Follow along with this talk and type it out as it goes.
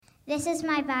This is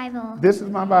my Bible. This is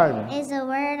my Bible. It is the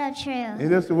word of truth.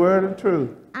 It is the word of truth.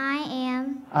 I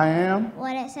am I am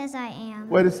what it says I am.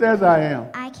 what it says I am.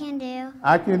 I can do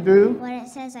I can do what it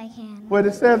says I can. what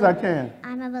it says I can.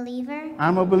 I'm a believer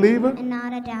I'm a believer and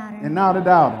not a doubter. and not a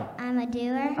doubter. I'm a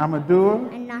doer I'm a doer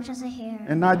and not just a hearer.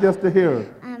 and not just a hearer.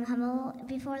 I'm humble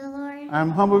before the Lord.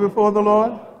 I'm humble before the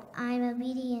Lord. I'm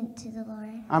obedient to the Lord.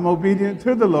 I'm obedient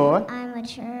to the Lord. I'm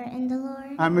mature in the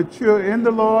Lord. I'm mature in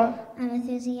the Lord. I'm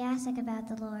enthusiastic about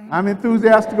the Lord. I'm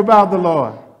enthusiastic about the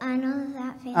Lord. I know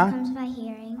that faith comes by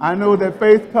hearing, I know that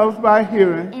faith comes by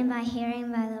hearing, and by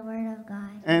hearing by the word of God.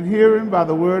 and hearing by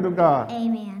the word of God.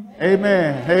 Amen.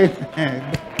 Amen.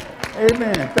 Amen.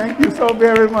 Amen. Thank you so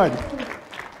very much.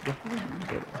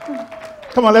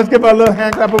 Come on, let's give her a little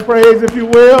hand clap of praise, if you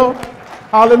will.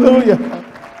 Hallelujah.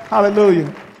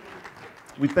 Hallelujah.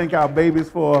 We thank our babies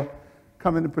for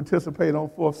coming to participate on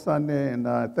Fourth Sunday, and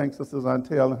thanks Sister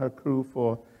Zantel and her crew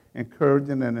for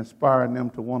encouraging and inspiring them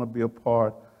to want to be a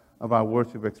part of our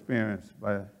worship experience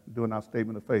by doing our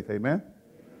statement of faith. Amen?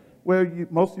 Well,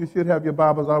 most of you should have your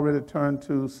Bibles already turned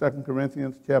to 2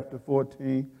 Corinthians chapter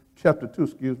 2,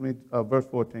 verse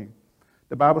 14.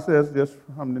 The Bible says this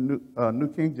from the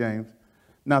New King James.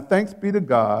 Now thanks be to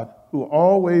God who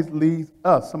always leads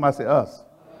us. Somebody say us.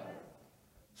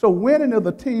 So winning is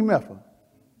a team effort.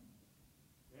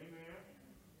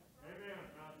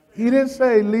 He didn't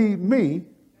say lead me.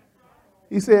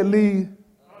 He said lead.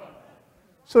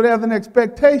 So there's an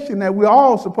expectation that we're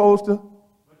all supposed to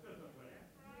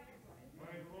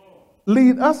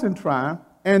lead us in triumph,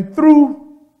 and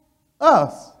through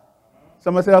us.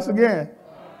 Somebody say us again.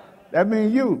 That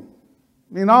means you.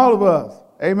 Mean all of us.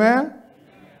 Amen?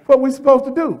 What we're supposed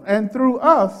to do. And through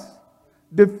us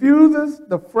diffuses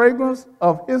the fragrance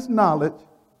of his knowledge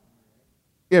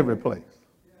every place.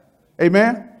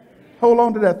 Amen? Hold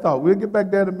on to that thought. We'll get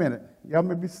back there in a minute. Y'all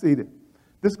may be seated.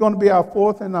 This is going to be our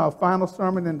fourth and our final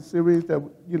sermon in the series that,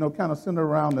 kind of centered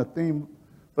around the theme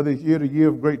for this year, the year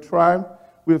of great triumph.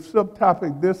 We've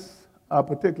subtopic this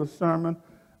particular sermon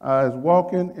as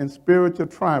walking in spiritual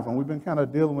triumph. And we've been kind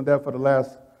of dealing with that for the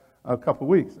last couple of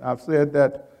weeks. I've said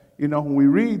that, when we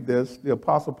read this, the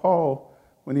Apostle Paul,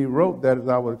 when he wrote that, as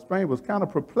I would explain, was kind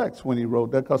of perplexed when he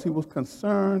wrote that because he was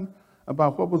concerned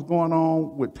about what was going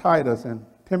on with Titus and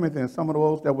Timothy and some of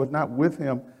those that was not with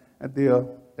him at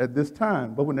this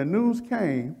time. But when the news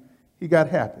came, he got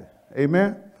happy.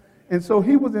 Amen? And so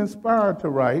he was inspired to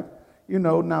write,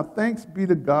 now thanks be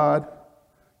to God,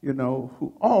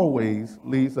 who always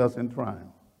leads us in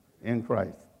triumph in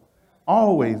Christ.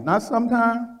 Always. Not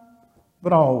sometime,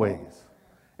 but always.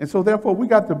 And so therefore we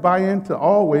got to buy into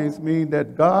always mean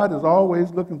that God is always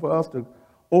looking for us to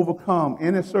overcome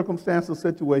any circumstance or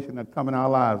situation that come in our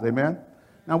lives. Amen?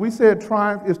 Now we said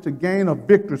triumph is to gain a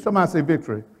victory. Somebody say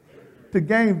victory. To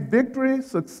gain victory,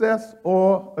 success,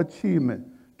 or achievement.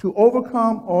 To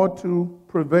overcome or to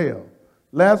prevail.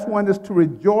 Last one is to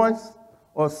rejoice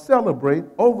or celebrate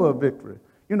over a victory.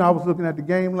 I was looking at the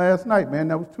game last night, man.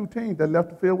 There was two teams that left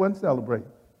the field wasn't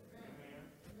celebrating.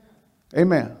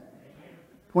 Amen.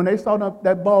 When they saw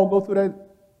that ball go through that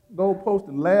goal post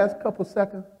in the last couple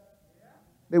seconds,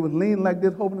 they was leaning like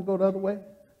this, hoping to go the other way.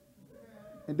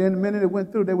 And then the minute it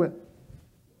went through, they went.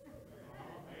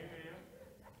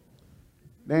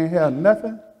 They ain't had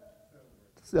nothing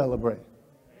to celebrate.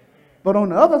 But on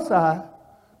the other side,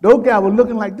 those guys were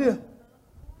looking like this.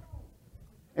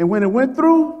 And when it went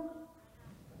through,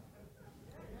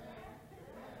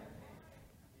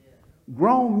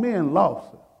 grown men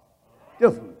lost it.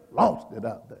 Just lost it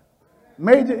out there.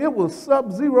 Major, it was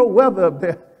sub-zero weather up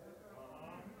there.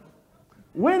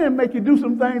 Winning make you do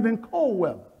some things in cold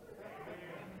weather.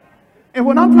 And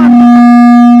what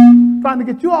I'm trying to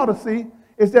get you all to see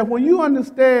is that when you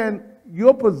understand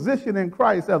your position in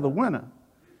Christ as a winner,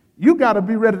 you got to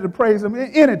be ready to praise him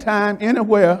anytime,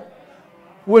 anywhere.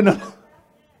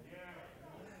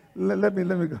 Let me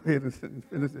go ahead and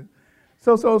finish it.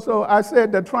 So I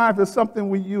said that triumph is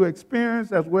something you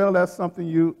experience as well as something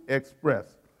you express.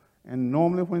 And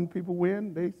normally when people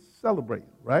win, they celebrate,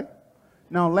 right?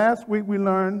 Now, last week we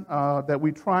learned that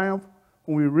we triumph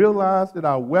when we realize that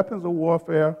our weapons of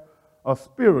warfare are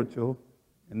spiritual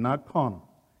and not carnal.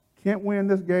 Can't win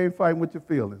this game fighting with your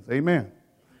feelings. Amen.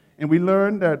 And we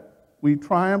learned that we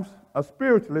triumph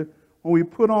spiritually when we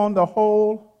put on the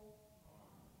whole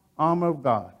armor of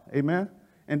God. Amen.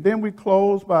 And then we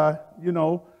close by,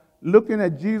 looking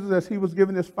at Jesus as he was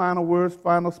giving his final words,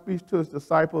 final speech to his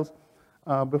disciples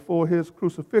before his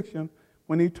crucifixion,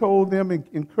 when he told them and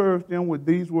encouraged them with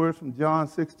these words from John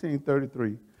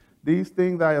 16:33. These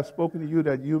things I have spoken to you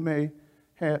that you may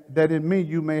have, that in me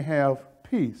you may have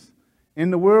peace.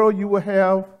 In the world you will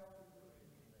have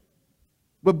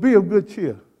But be of good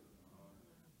cheer.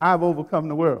 I've overcome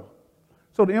the world.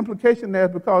 So the implication there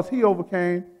is because he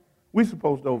overcame, we're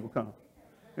supposed to overcome.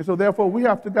 And so therefore we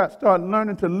have to start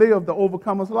learning to live the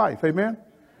overcomer's life. Amen?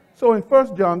 So in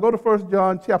 1 John, go to 1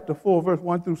 John chapter 4, verse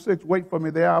 1 through 6. Wait for me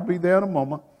there. I'll be there in a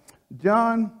moment.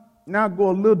 John now go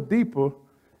a little deeper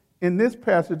in this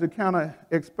passage to kind of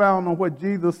expound on what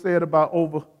Jesus said about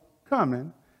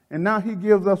overcoming. And now he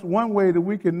gives us one way that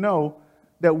we can know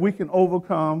that we can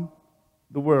overcome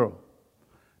the world.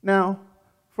 Now,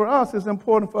 for us, it's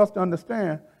important for us to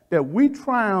understand that we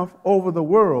triumph over the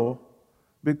world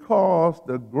because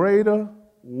the greater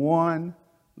one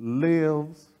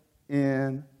lives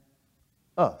in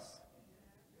us.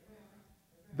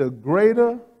 The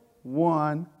greater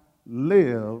one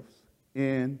lives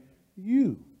in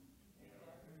you.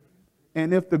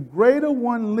 And if the greater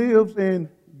one lives in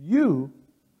you,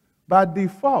 by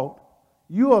default,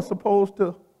 you are supposed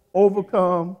to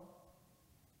overcome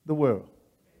the world.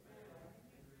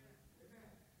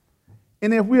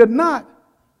 And if we are not,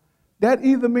 that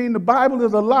either means the Bible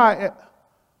is a lie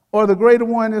or the greater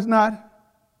one is not.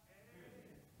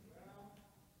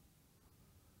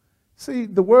 See,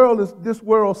 the world is this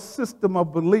world's system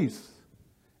of beliefs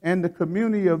and the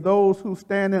community of those who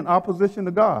stand in opposition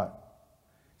to God.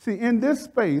 See, in this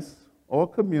space or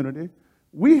community,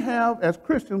 we have, as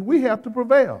Christians, we have to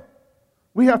prevail.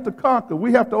 We have to conquer.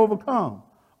 We have to overcome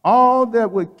all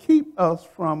that would keep us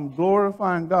from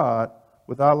glorifying God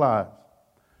with our lives.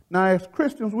 Now, as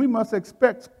Christians, we must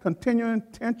expect continuing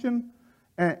tension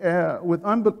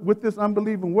with this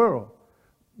unbelieving world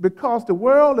because the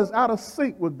world is out of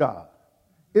sync with God.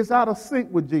 It's out of sync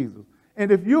with Jesus.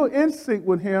 And if you're in sync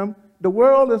with him, the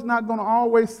world is not going to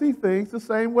always see things the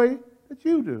same way that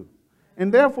you do.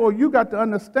 And therefore, you got to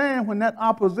understand when that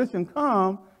opposition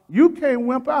comes, you can't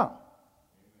wimp out.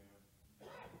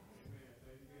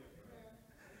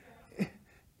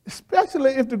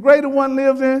 Especially if the greater one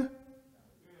lives in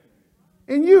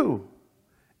you.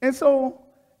 And so,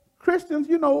 Christians,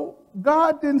 you know,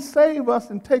 God didn't save us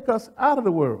and take us out of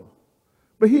the world.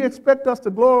 But he expects us to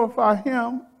glorify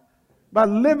him by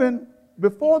living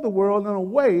before the world in a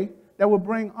way that will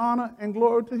bring honor and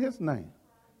glory to his name.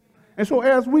 And so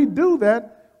as we do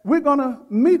that, we're going to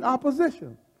meet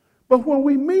opposition. But when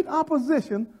we meet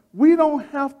opposition, we don't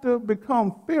have to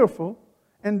become fearful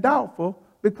and doubtful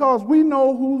because we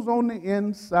know who's on the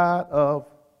inside of.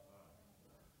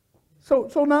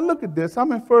 So now look at this.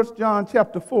 I'm in 1 John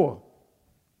chapter 4,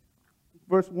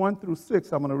 verse 1 through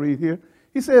 6. I'm going to read here.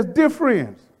 He says, "Dear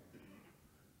friends,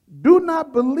 do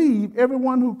not believe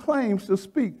everyone who claims to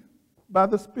speak by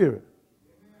the Spirit.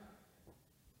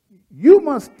 You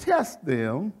must test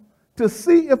them to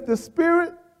see if the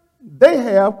spirit they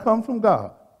have comes from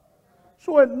God."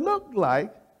 So it looked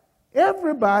like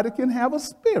everybody can have a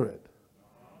spirit.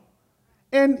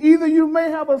 And either you may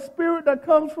have a spirit that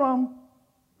comes from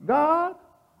God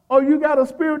or you got a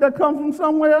spirit that comes from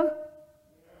somewhere.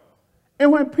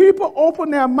 And when people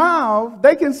open their mouths,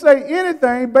 they can say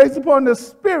anything based upon the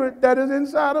spirit that is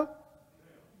inside of them.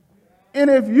 And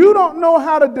if you don't know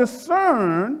how to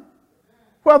discern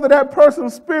whether that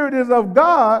person's spirit is of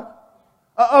God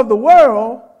or of the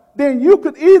world, then you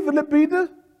could easily be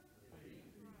the.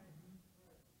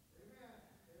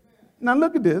 Now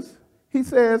look at this. He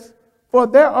says, "For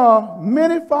there are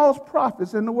many false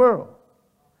prophets in the world."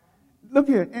 Look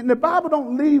here, and the Bible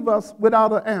don't leave us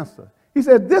without an answer. He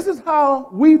said, this is how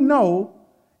we know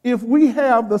if we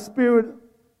have the Spirit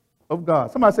of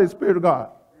God. Somebody say Spirit of God.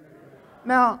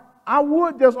 Now, I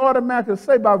would just automatically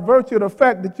say by virtue of the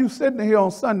fact that you're sitting here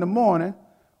on Sunday morning,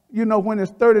 you know, when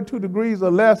it's 32 degrees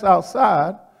or less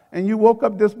outside, and you woke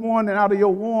up this morning out of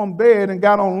your warm bed and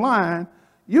got online,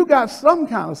 you got some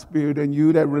kind of spirit in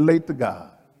you that relate to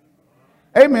God.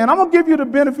 Amen. I'm going to give you the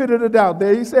benefit of the doubt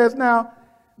there. He says, now,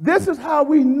 this is how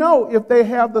we know if they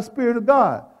have the Spirit of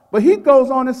God. But he goes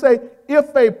on to say,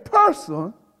 if a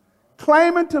person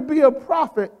claiming to be a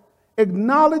prophet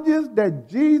acknowledges that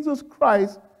Jesus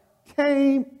Christ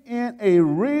came in a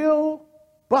real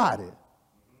body,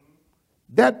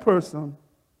 that person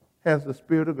has the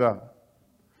Spirit of God.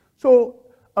 So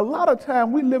a lot of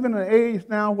time we live in an age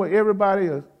now where everybody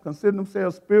is considering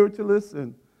themselves spiritualists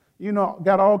and, you know,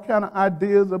 got all kind of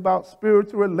ideas about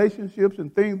spiritual relationships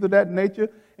and things of that nature,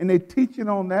 and they're teaching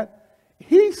on that.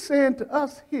 He's saying to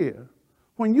us here,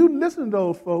 when you listen to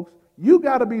those folks, you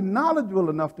got to be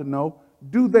knowledgeable enough to know,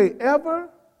 do they ever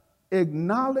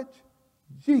acknowledge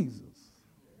Jesus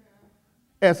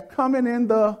as coming in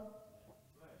the.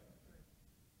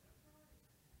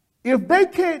 If they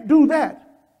can't do that,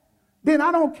 then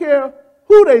I don't care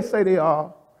who they say they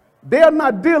are. They're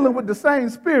not dealing with the same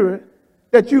spirit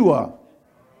that you are.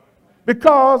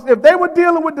 Because if they were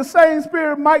dealing with the same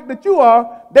spirit, Mike, that you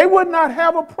are, they would not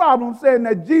have a problem saying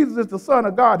that Jesus is the Son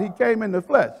of God. He came in the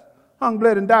flesh, hung,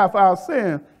 bled, and died for our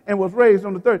sins, and was raised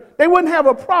on the third. They wouldn't have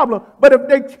a problem. But if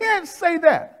they can't say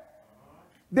that,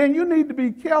 then you need to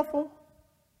be careful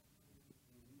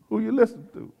who you listen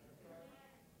to.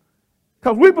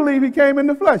 Because we believe he came in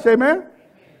the flesh. Amen?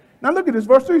 Now look at this.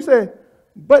 Verse 3 says,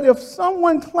 but if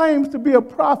someone claims to be a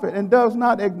prophet and does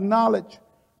not acknowledge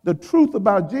the truth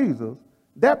about Jesus,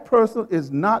 that person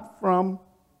is not from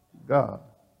God.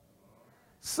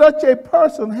 Such a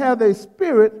person has the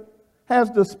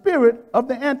spirit of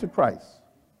the Antichrist,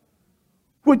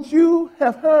 which you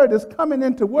have heard is coming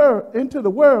into the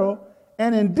world,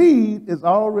 and indeed is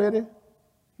already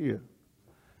here.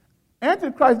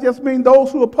 Antichrist just means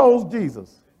those who oppose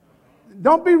Jesus.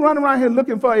 Don't be running around here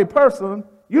looking for a person.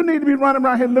 You need to be running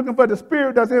around here looking for the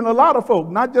spirit that's in a lot of folk,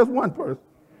 not just one person.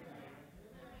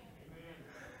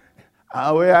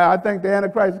 I think the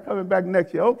Antichrist is coming back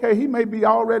next year. Okay, he may be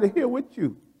already here with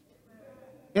you.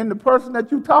 And the person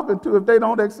that you're talking to, if they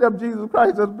don't accept Jesus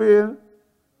Christ as being,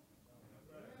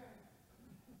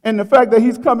 and the fact that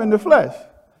he's come in the flesh,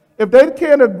 if they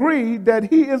can't agree that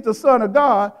he is the Son of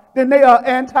God, then they are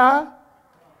anti.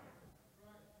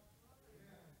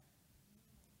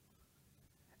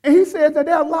 And he says that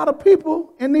there are a lot of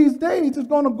people in these days that's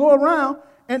going to go around,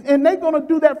 and they're going to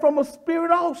do that from a spirit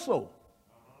also.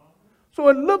 So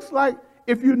it looks like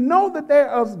if you know that there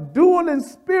are dueling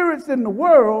spirits in the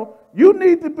world, you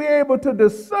need to be able to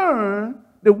discern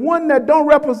the one that don't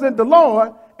represent the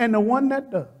Lord and the one that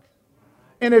does.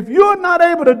 And if you're not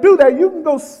able to do that, you can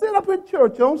go sit up in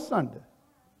church on Sunday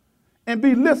and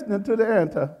be listening to the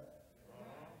anti.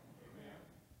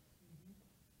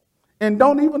 And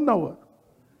don't even know it.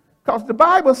 Because the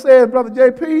Bible says, Brother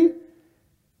JP,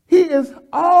 he is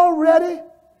already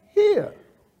here.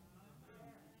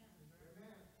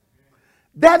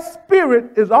 That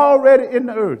spirit is already in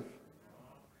the earth.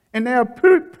 And there are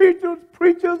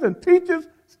preachers and teachers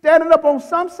standing up on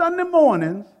some Sunday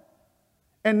mornings,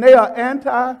 and they are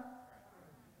anti.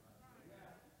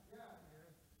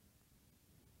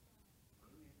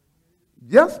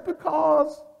 Just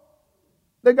because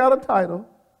they got a title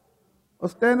or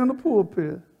stand in the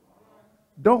pulpit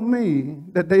don't mean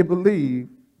that they believe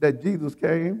that Jesus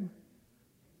came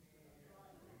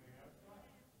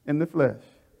in the flesh.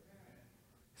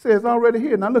 He says already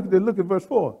here. Now look at verse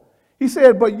 4. He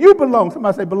said, but you belong.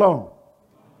 Somebody say belong.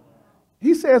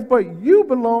 He says, but you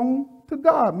belong to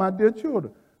God, my dear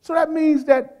children. So that means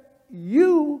that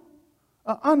you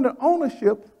are under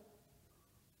ownership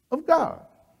of God.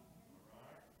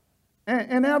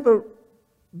 And after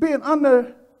being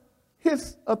under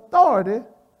his authority,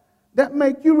 that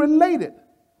make you related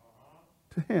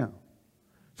to him.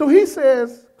 So he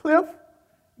says, Cliff,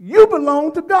 you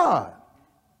belong to God,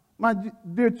 my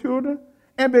dear children.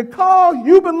 And because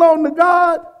you belong to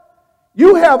God,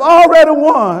 you have already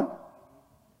won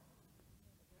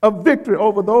a victory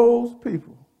over those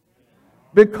people.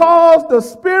 Because the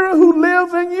spirit who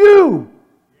lives in you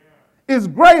is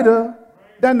greater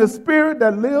than the spirit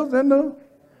that lives in the.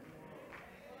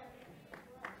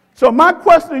 So my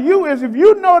question to you is, if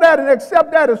you know that and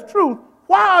accept that as truth,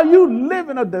 why are you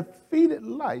living a defeated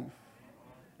life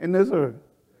in this earth?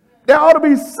 There ought to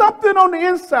be something on the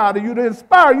inside of you to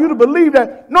inspire you to believe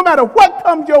that no matter what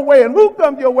comes your way and who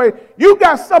comes your way, you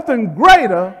got something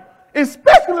greater,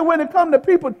 especially when it comes to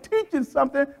people teaching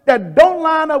something that don't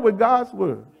line up with God's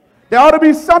word. There ought to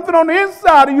be something on the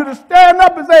inside of you to stand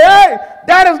up and say, hey,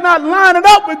 that is not lining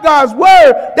up with God's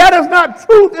word. That is not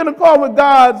truth in accord with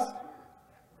God's.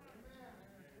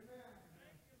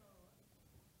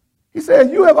 He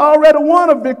says, you have already won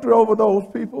a victory over those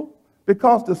people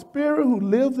because the spirit who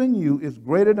lives in you is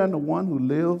greater than the one who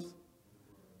lives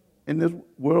in this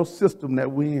world system that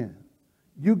we're in.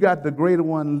 You got the greater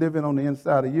one living on the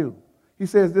inside of you. He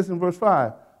says this in verse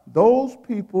 5. Those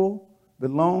people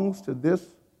belongs to this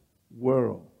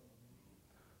world.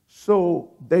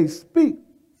 So they speak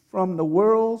from the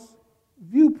world's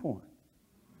viewpoint.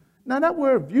 Now that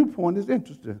word viewpoint is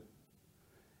interesting.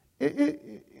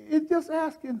 It's just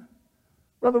asking,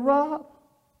 Brother Rob,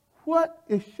 what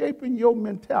is shaping your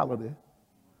mentality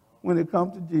when it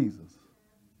comes to Jesus?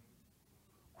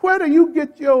 Where do you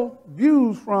get your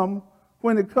views from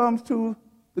when it comes to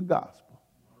the gospel?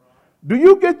 Do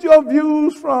you get your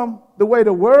views from the way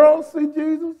the world sees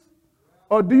Jesus?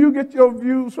 Or do you get your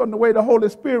views from the way the Holy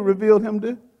Spirit revealed him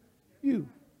to you?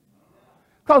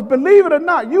 Because believe it or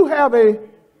not, you have a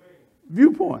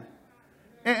viewpoint.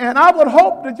 And I would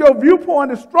hope that your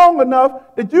viewpoint is strong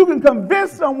enough that you can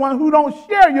convince someone who don't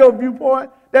share your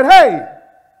viewpoint that, hey,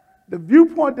 the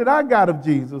viewpoint that I got of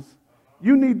Jesus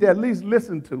you need to at least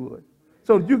listen to it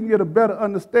so that you can get a better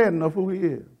understanding of who he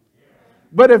is.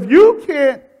 But if you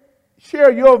can't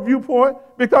share your viewpoint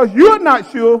because you're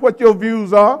not sure what your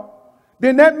views are,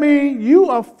 then that means you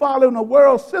are following a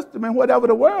world system, and whatever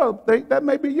the world thinks, that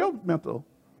may be your mental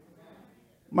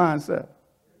mindset.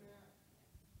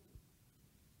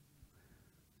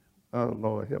 Oh,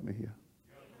 Lord, help me here.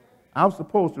 I was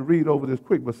supposed to read over this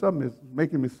quick, but something is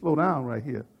making me slow down right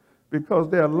here, because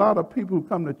there are a lot of people who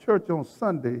come to church on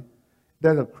Sunday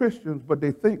that are Christians, but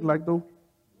they think like the,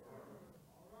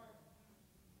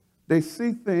 they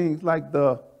see things like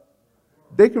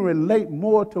they can relate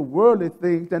more to worldly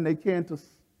things than they can to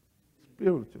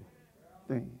spiritual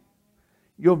things.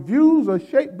 Your views are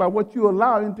shaped by what you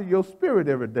allow into your spirit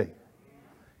every day.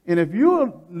 And if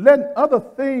you're letting other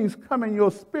things come in your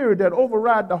spirit that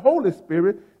override the Holy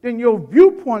Spirit, then your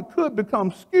viewpoint could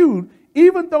become skewed,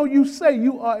 even though you say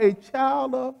you are a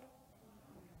child of.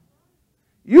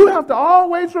 You have to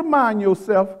always remind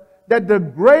yourself that the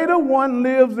greater one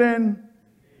lives in.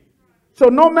 So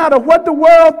no matter what the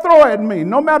world throw at me,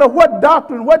 no matter what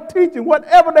doctrine, what teaching,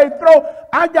 whatever they throw,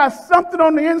 I got something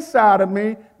on the inside of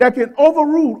me that can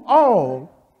overrule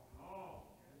all,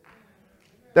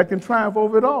 that can triumph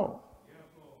over it all.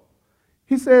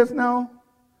 He says now,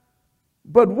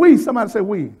 but we, somebody say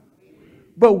we,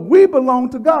 but we belong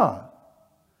to God.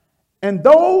 And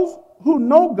those who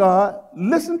know God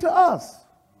listen to us.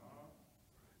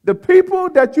 The people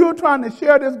that you're trying to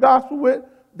share this gospel with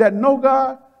that know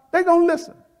God, they're going to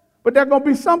listen. But there are going to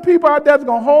be some people out there that's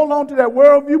going to hold on to that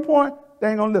world viewpoint. They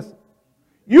ain't going to listen.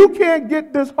 You can't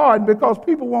get disheartened because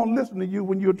people won't listen to you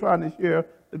when you're trying to share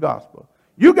the gospel.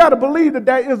 You got to believe that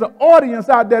there is an audience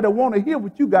out there that want to hear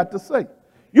what you got to say.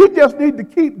 You just need to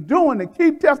keep doing it,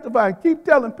 keep testifying, keep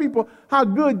telling people how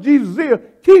good Jesus is,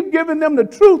 keep giving them the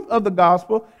truth of the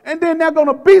gospel, and then there are going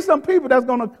to be some people that's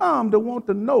going to come to want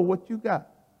to know what you got.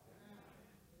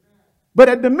 But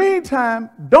at the meantime,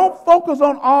 don't focus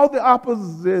on all the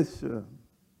opposition.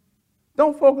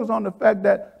 Don't focus on the fact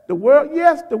that the world,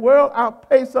 yes, the world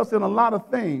outpaces us in a lot of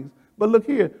things. But look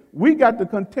here, we got to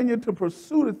continue to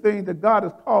pursue the things that God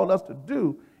has called us to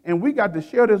do. And we got to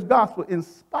share this gospel in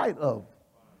spite of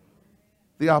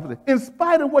the opposite. In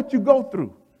spite of what you go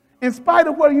through. In spite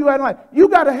of where you are in life. You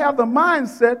got to have the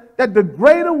mindset that the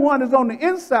greater one is on the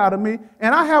inside of me.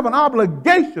 And I have an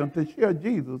obligation to share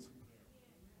Jesus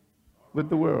with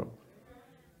the world.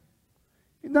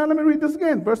 Now let me read this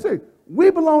again, verse 6. We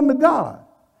belong to God,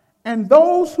 and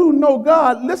those who know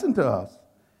God listen to us.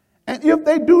 And if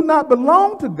they do not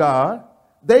belong to God,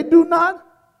 they do not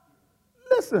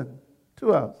listen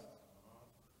to us.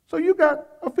 So you got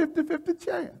a 50-50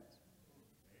 chance.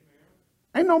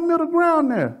 Ain't no middle ground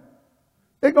there.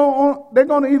 They're going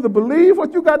to either believe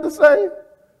what you got to say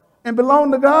and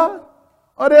belong to God,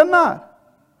 or they're not,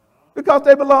 because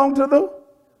they belong to the.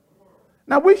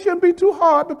 Now, we shouldn't be too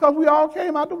hard because we all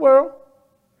came out the world.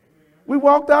 We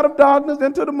walked out of darkness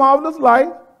into the marvelous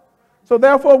light. So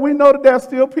therefore, we know that there's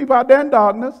still people out there in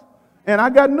darkness. And I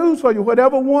got news for you.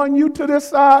 Whatever won you to this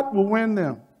side will win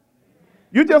them.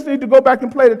 You just need to go back and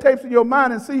play the tapes in your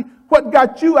mind and see what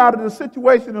got you out of the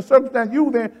situation and circumstance you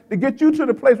were in to get you to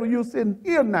the place where you're sitting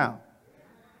here now.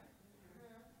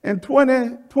 In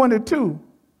 2022,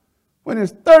 when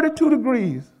it's 32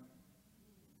 degrees,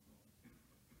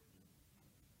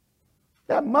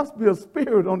 that must be a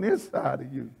spirit on the inside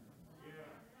of you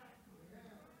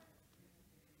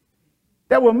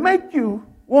that will make you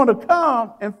want to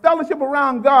come and fellowship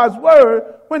around God's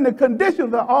word when the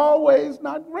conditions are always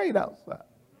not great outside.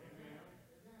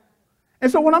 And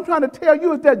so what I'm trying to tell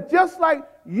you is that just like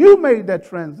you made that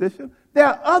transition, there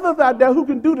are others out there who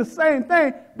can do the same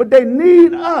thing, but they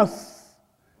need us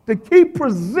to keep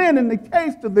presenting the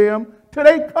case to them till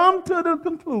they come to the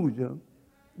conclusion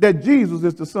that Jesus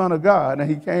is the Son of God and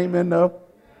he came in the.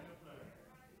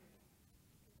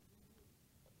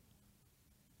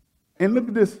 And look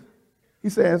at this. He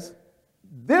says,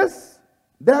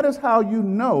 that is how you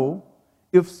know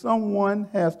if someone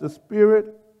has the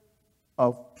spirit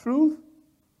of truth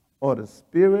or the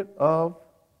spirit of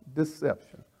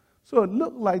deception. So it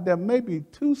looked like there may be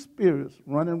two spirits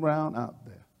running around out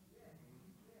there.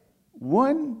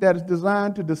 One that is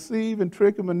designed to deceive and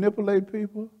trick and manipulate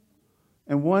people,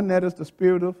 and one that is the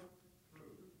spirit of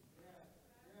truth.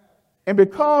 And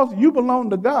because you belong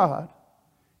to God,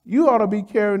 you ought to be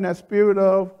carrying that spirit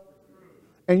of,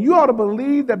 and you ought to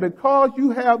believe that because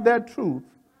you have that truth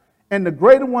and the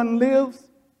greater one lives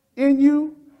in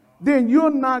you, then you're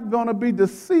not going to be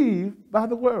deceived by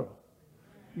the world.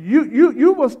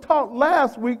 You was taught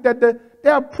last week that there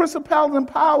are principalities and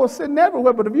powers sitting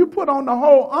everywhere, but if you put on the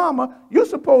whole armor, you're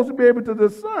supposed to be able to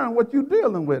discern what you're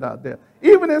dealing with out there.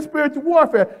 Even in spiritual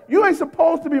warfare, you ain't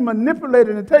supposed to be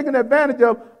manipulated and taken advantage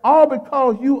of all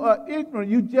because you are ignorant.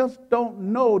 You just don't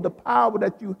know the power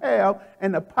that you have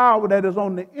and the power that is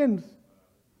on the inside.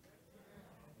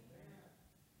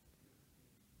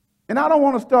 And I don't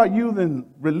want to start using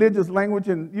religious language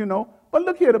and, but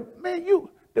look here,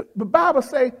 the Bible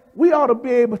says we ought to be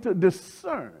able to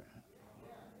discern.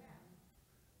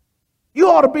 You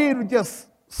ought to be able to just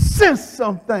sense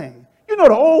something.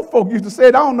 The old folk used to say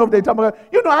it. I don't know if they talk about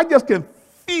it. I just can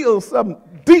feel something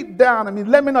deep down in me.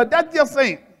 Let me know. That just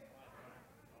ain't.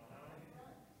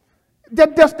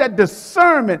 Just that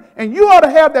discernment. And you ought to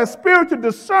have that spiritual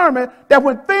discernment that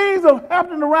when things are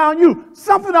happening around you,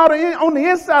 something on the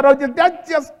inside of you, that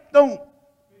just don't.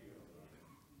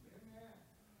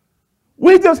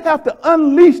 We just have to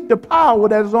unleash the power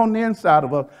that is on the inside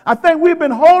of us. I think we've been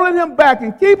holding him back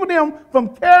and keeping him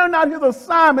from carrying out his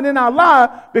assignment in our life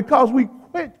because we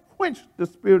quenched the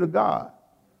Spirit of God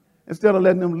instead of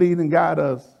letting him lead and guide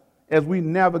us as we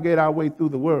navigate our way through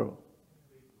the world.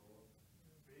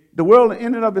 The world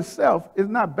in and of itself is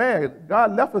not bad.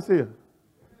 God left us here.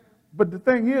 But the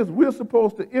thing is, we're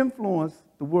supposed to influence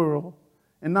the world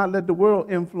and not let the world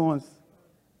influence.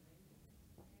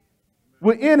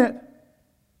 We're in it,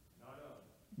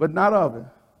 but not of it.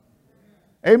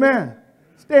 Amen.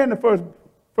 Stay in the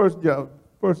first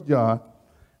John.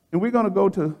 And we're going to go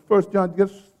to 1 John.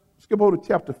 Just skip over to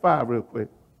chapter 5 real quick.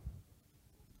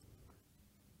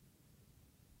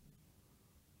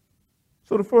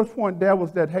 So the first point there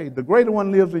was that, hey, the greater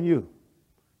one lives in you.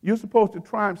 You're supposed to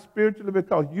triumph spiritually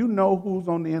because you know who's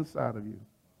on the inside of you.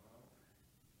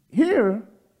 Here,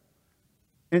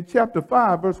 in chapter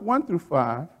 5, verse 1 through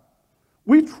 5,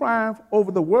 we triumph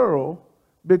over the world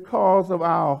because of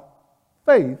our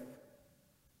faith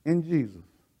in Jesus.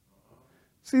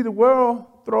 See, the world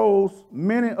throws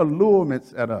many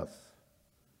allurements at us.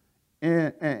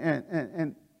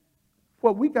 And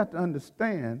what we got to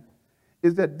understand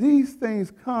is that these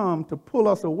things come to pull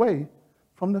us away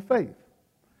from the faith.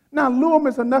 Now,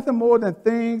 allurements are nothing more than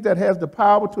things that has the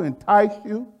power to entice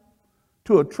you,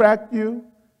 to attract you,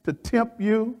 to tempt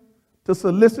you, to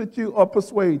solicit you, or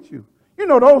persuade you.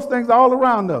 Those things are all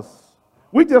around us.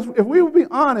 If we would be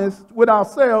honest with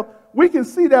ourselves, we can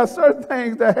see there are certain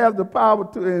things that have the power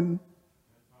to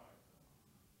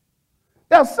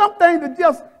there's some things that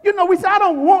just, we say, I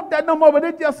don't want that no more, but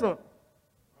it just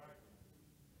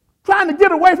trying to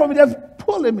get away from it, just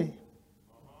pulling me.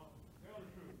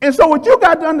 And so what you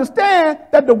got to understand,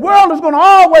 that the world is going to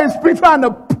always be trying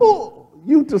to pull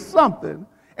you to something.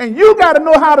 And you got to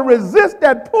know how to resist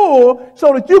that pull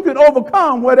so that you can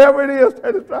overcome whatever it is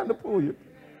that is trying to pull you.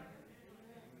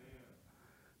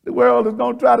 The world is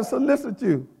going to try to solicit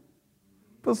you,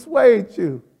 persuade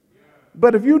you.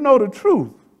 But if you know the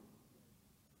truth,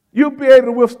 you'll be able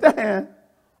to withstand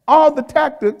all the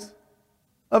tactics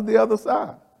of the other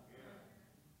side.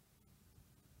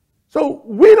 So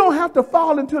we don't have to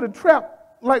fall into the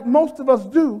trap like most of us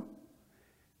do.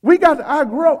 We got to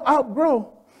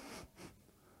outgrow.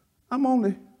 I'm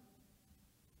only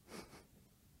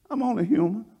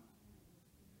human.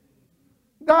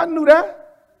 God knew that.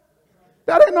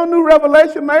 That ain't no new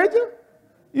revelation, Major.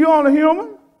 You're only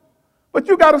human. But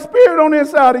you got a spirit on the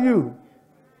inside of you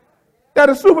that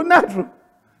is supernatural,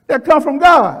 that comes from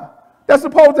God, that's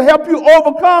supposed to help you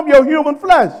overcome your human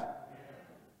flesh.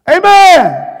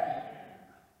 Amen.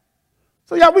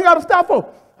 So, we got to stop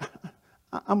for,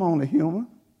 I'm only human.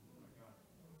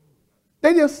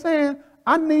 They just saying,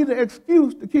 I need an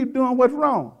excuse to keep doing what's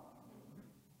wrong.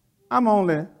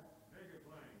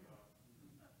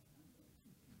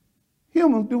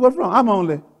 Humans do what's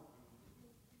wrong.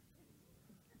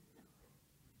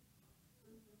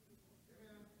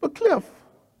 But Cliff,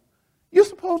 you're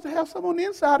supposed to have something on the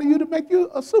inside of you to make you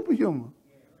a superhuman.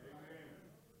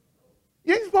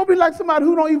 You ain't supposed to be like somebody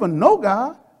who don't even know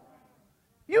God.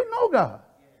 You know God.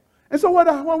 And so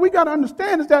what we got to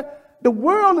understand is that the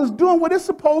world is doing what it's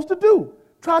supposed to do.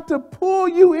 Try to pull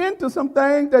you into some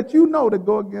things that you know that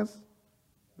go against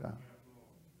God.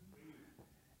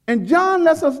 And John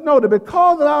lets us know that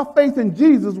because of our faith in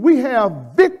Jesus, we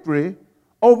have victory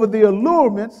over the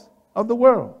allurements of the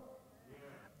world.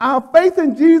 Our faith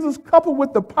in Jesus, coupled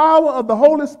with the power of the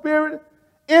Holy Spirit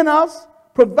in us,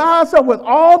 provides us with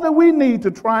all that we need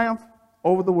to triumph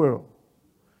over the world.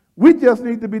 We just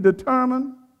need to be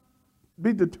determined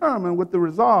with the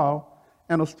resolve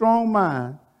and a strong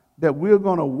mind that we're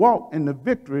going to walk in the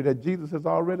victory that Jesus has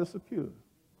already secured.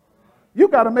 You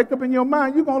got to make up in your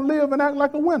mind you're going to live and act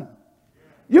like a winner.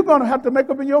 you're going to have to make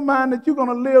up in your mind that you're going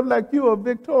to live like you're a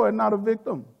victor and not a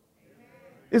victim.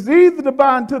 It's easy to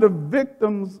buy into the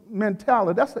victim's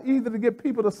mentality. That's easy to get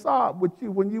people to sob with you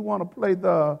when you want to play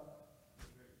the...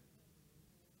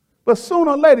 But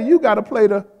sooner or later, you got to play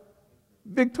the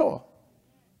victor.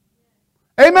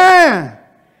 Amen.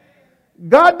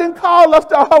 God didn't call us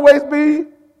to always be.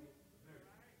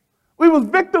 We was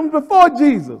victims before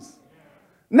Jesus.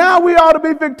 Now we ought to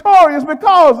be victorious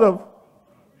because of.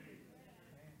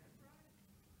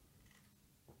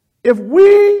 If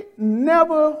we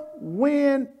never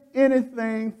win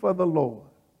anything for the Lord,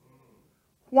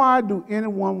 why do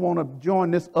anyone want to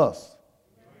join this us?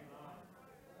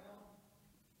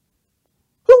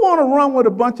 Who want to run with a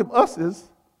bunch of us's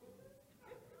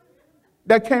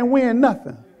that can't win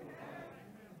nothing?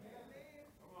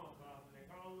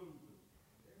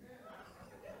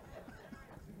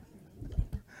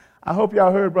 I hope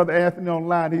y'all heard Brother Anthony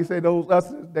online. He said those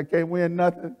us's that can't win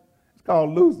nothing, it's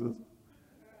called losers.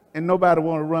 And nobody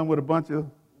want to run with a bunch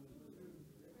of...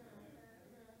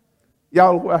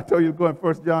 Y'all, I told you to go in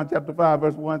 1 John chapter 5,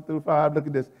 verse 1 through 5. Look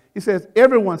at this. He says,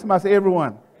 everyone, somebody say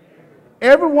everyone.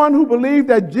 Everyone who believes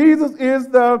that Jesus is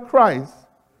the Christ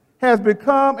has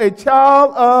become a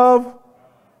child of...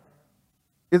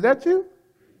 Is that you?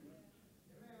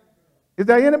 Is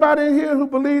there anybody in here who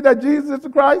believes that Jesus is the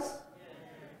Christ?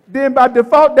 Then by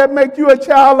default, that makes you a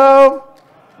child of...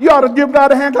 You ought to give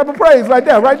God a hand clap of praise right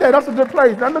there, right there. That's a good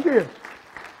praise. Now look here.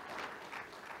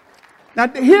 Now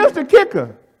here's the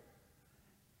kicker.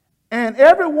 And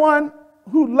everyone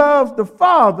who loves the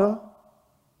Father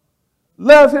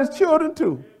loves his children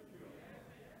too.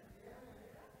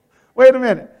 Wait a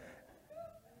minute.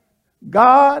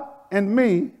 God and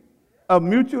me are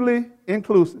mutually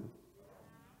inclusive.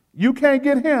 You can't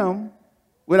get him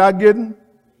without getting.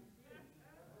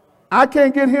 I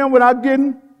can't get him without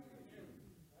getting.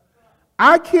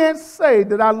 I can't say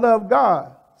that I love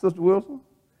God, Sister Wilson,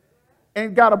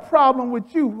 and got a problem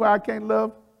with you where I can't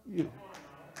love you.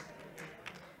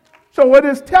 So what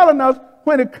it's telling us,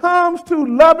 when it comes to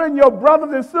loving your brothers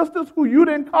and sisters who you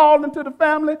didn't call into the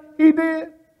family, he did,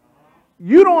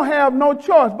 you don't have no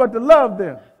choice but to love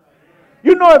them.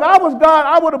 You know, if I was God,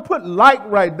 I would have put like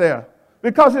right there.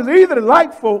 Because it's easy to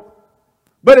like folk,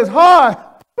 but it's hard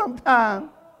sometimes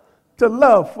to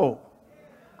love folk.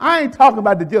 I ain't talking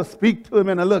about to just speak to him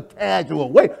in a little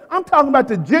casual way. I'm talking about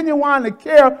to genuinely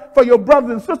care for your brothers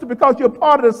and sisters because you're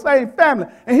part of the same family.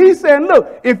 And he's saying,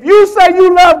 look, if you say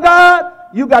you love God,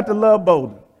 you got to love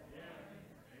both.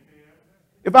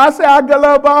 If I say I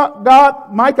love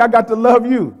God, Mike, I got to love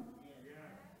you.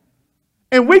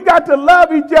 And we got to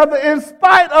love each other in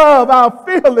spite of our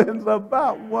feelings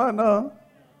about one another.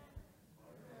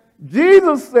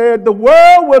 Jesus said the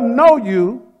world will know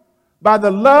you by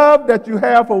the love that you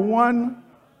have for one.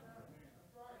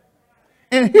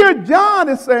 And here John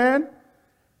is saying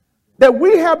that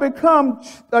we have become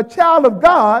a child of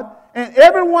God, and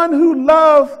everyone who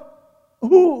loves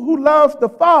the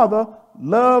Father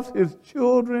loves his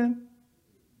children.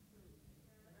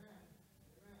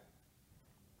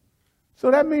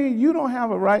 So that means you don't have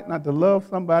a right not to love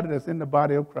somebody that's in the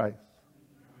body of Christ.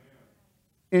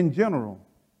 In general,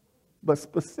 but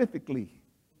specifically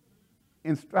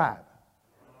in striving.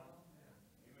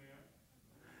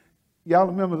 Y'all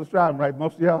remember the striving, right?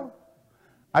 Most of y'all?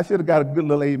 I should have got a good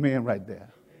little amen right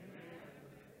there.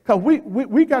 Because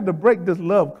we got to break this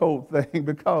love code thing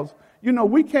because, you know,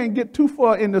 we can't get too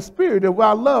far in the spirit if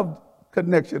our love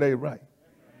connection ain't right.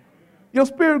 Your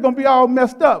spirit going to be all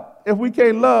messed up if we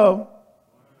can't love.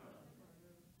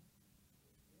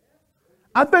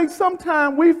 I think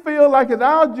sometimes we feel like it's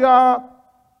our job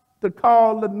to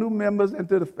call the new members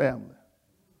into the family.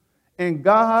 And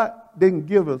God didn't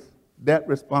give us that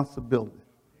responsibility.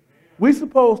 We're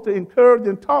supposed to encourage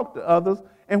and talk to others.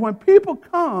 And when people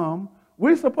come,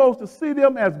 we're supposed to see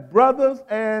them as brothers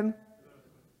and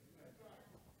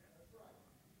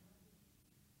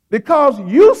because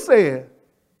you said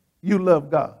you love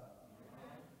God.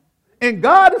 And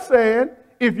God is saying,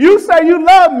 if you say you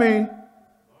love me,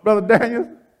 Brother Daniel,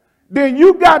 then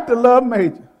you got to love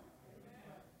Major.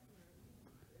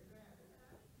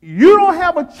 You don't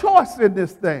have a choice in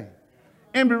this thing.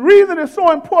 And the reason it's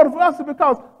so important for us is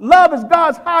because love is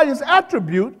God's highest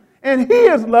attribute, and he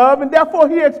is love, and therefore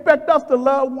he expects us to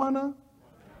love one another.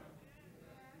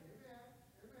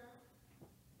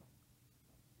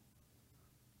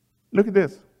 Look at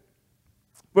this.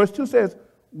 Verse 2 says,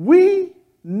 we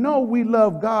know we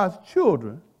love God's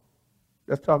children.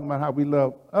 That's talking about how we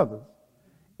love others.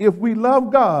 If we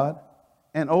love God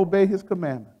and obey his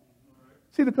commandments.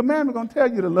 See, the commandment is going to tell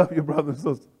you to love your brother and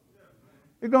sister.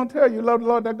 It's going to tell you, love the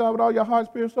Lord thy God with all your heart,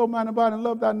 spirit, soul, mind, and body, and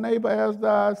love thy neighbor as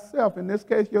thyself. In this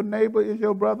case, your neighbor is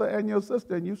your brother and your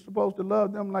sister, and you're supposed to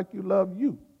love them like you love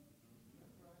you.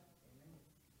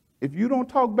 If you don't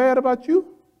talk bad about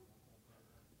you,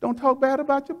 don't talk bad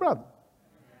about your brother.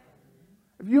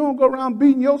 If you don't go around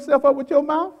beating yourself up with your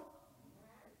mouth,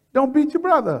 don't beat your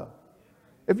brother up.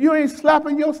 If you ain't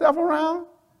slapping yourself around,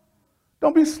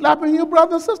 don't be slapping your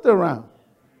brother or sister around.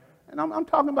 And I'm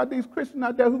talking about these Christians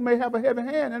out there who may have a heavy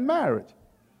hand in marriage.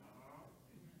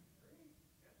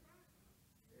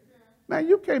 Man,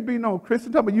 you can't be no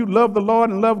Christian talking about you love the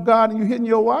Lord and love God and you hitting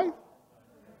your wife.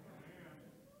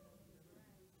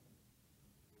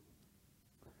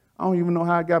 I don't even know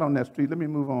how I got on that street. Let me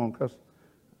move on because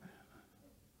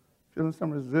feeling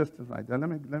some resistance like that. Let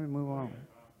me move on.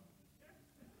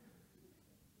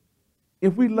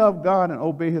 If we love God and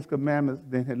obey his commandments,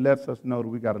 then it lets us know that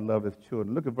we got to love his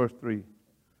children. Look at verse 3.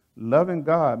 Loving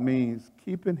God means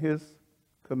keeping his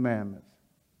commandments.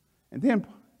 And then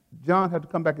John had to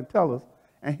come back and tell us,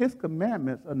 and his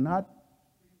commandments are not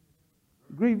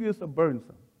grievous or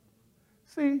burdensome.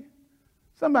 See,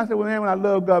 somebody said, well, man, when I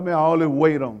love God, man, all this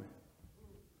weight on me.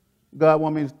 God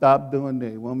want me to stop doing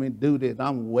this, want me to do this.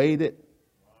 I'm weighted.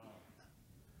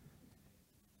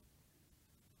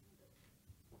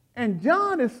 And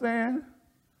John is saying,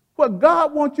 what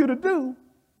God wants you to do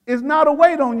is not a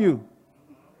weight on you.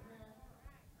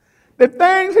 The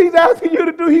things he's asking you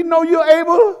to do, he know you're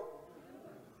able.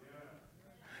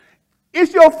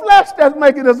 It's your flesh that's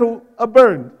making us a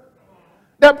burden.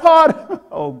 That part,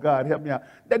 oh God, help me out.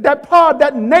 That part,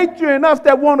 that nature in us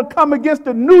that want to come against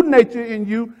the new nature in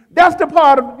you, that's the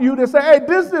part of you that say, hey,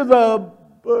 this is a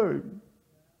burden.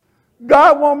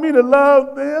 God want me to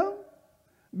love them.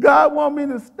 God want me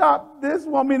to stop this,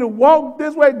 want me to walk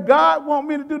this way. God want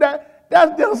me to do that.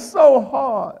 That's just so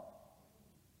hard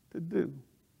to do.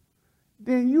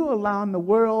 Then you allowing the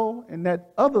world and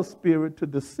that other spirit to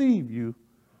deceive you,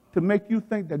 to make you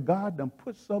think that God done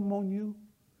put something on you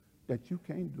that you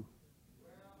can't do.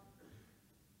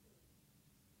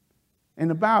 In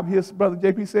the Bible here, Brother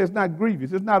JP says it's not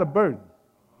grievous. It's not a burden.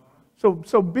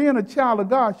 So being a child of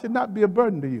God should not be a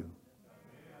burden to you.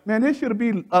 Man, this should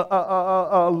be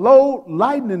a load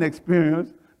lightening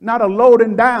experience, not a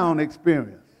loading down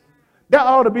experience. There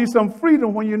ought to be some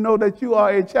freedom when you know that you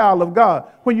are a child of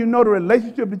God, when you know the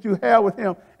relationship that you have with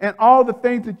him and all the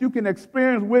things that you can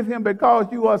experience with him because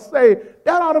you are saved.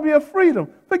 That ought to be a freedom.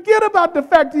 Forget about the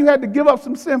fact that you had to give up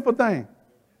some sinful things.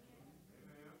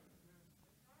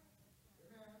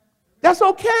 That's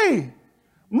okay.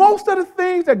 Most of the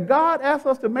things that God asks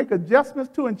us to make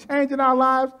adjustments to and change in our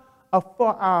lives are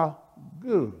for our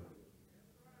good.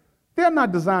 They're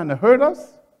not designed to hurt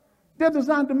us. They're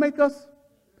designed to make us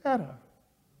better.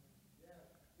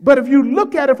 But if you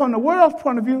look at it from the world's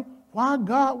point of view, why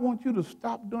God wants you to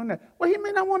stop doing that? Well, he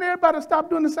may not want everybody to stop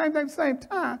doing the same thing at the same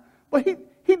time, but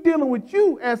he's dealing with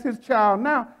you as his child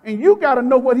now, and you got to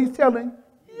know what he's telling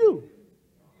you.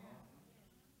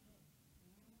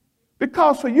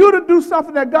 Because for you to do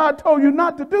something that God told you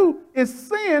not to do is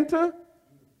sin to.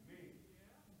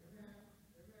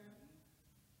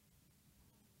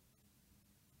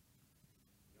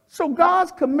 So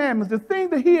God's commandments, the thing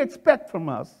that he expects from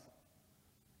us,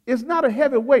 is not a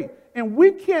heavy weight. And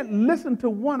we can't listen to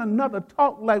one another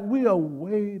talk like we are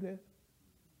weighted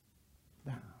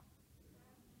down.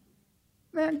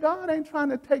 Man, God ain't trying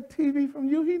to take TV from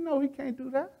you. He knows he can't do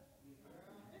that.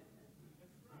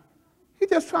 He's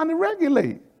just trying to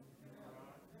regulate.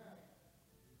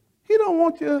 He don't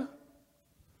want you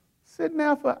sitting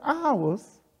there for hours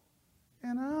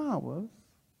and hours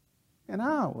and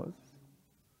hours.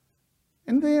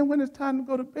 And then when it's time to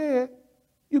go to bed,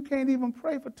 you can't even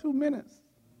pray for 2 minutes.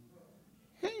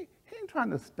 He ain't trying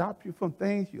to stop you from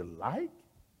things you like.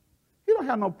 He don't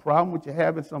have no problem with you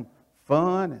having some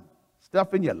fun and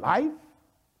stuff in your life.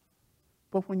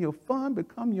 But when your fun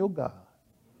becomes your God,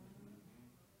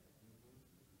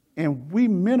 and we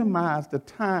minimize the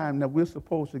time that we're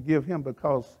supposed to give him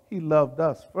because he loved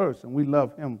us first and we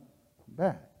love him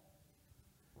back,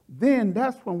 then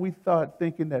that's when we start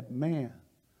thinking that, man,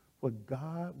 what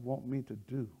God wants me to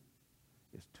do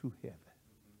is too heavy.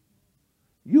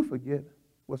 You forget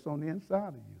what's on the inside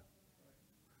of you.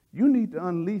 You need to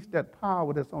unleash that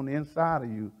power that's on the inside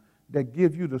of you that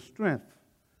gives you the strength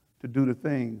to do the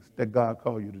things that God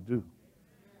called you to do.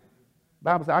 The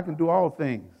Bible says, I can do all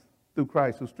things through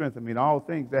Christ who strengthens me, and all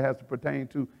things that has to pertain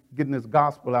to getting this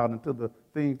gospel out into the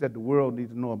things that the world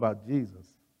needs to know about Jesus.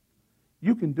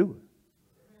 You can do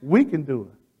it. We can do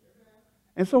it.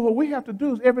 And so what we have to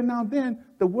do is every now and then,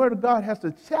 the Word of God has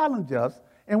to challenge us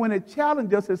And when it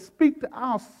challenges us, it speaks to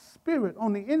our spirit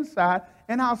on the inside,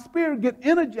 and our spirit get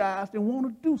energized and want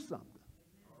to do something.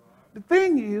 The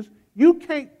thing is, you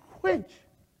can't quench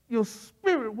your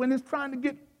spirit when it's trying to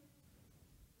get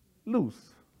loose.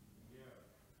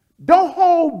 Don't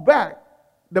hold back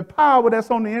the power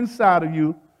that's on the inside of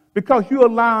you because you're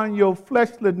allowing your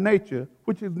fleshly nature,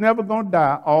 which is never going to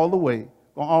die all the way,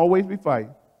 going to always be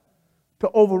fighting, to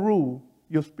overrule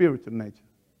your spiritual nature.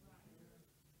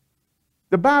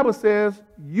 The Bible says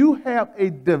you have a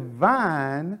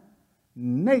divine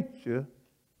nature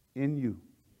in you.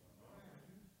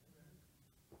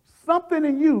 Something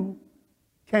in you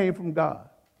came from God.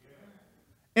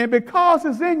 And because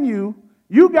it's in you,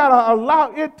 you got to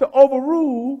allow it to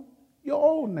overrule your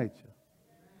old nature.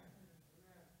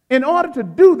 In order to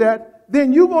do that,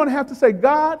 then you're going to have to say,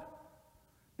 God,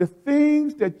 the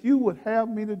things that you would have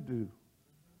me to do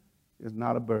is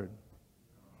not a burden.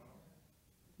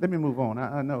 Let me move on.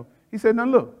 I know. He said, now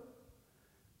look,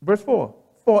 verse 4.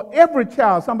 For every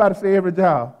child, somebody say every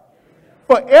child.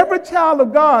 For every child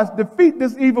of God defeat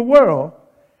this evil world,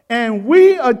 and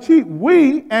we achieve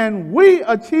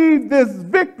this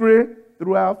victory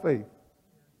through our faith.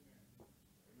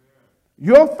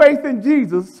 Your faith in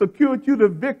Jesus secured you the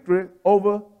victory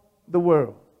over the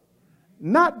world.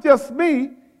 Not just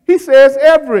me, he says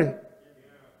every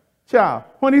child.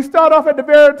 When he started off at the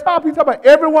very top, he talked about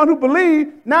everyone who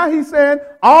believed. Now he's saying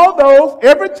all those,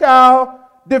 every child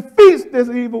defeats this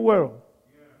evil world.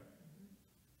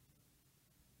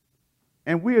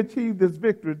 And we achieve this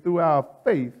victory through our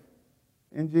faith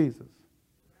in Jesus.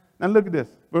 Now look at this,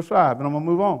 verse 5, and I'm going to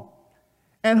move on.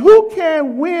 And who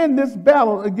can win this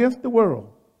battle against the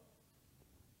world?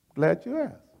 Glad you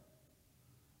asked.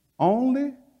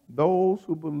 Only those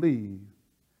who believe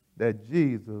that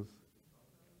Jesus.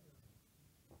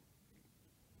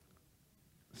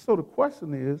 So the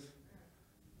question is,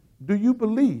 do you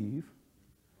believe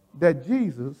that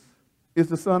Jesus is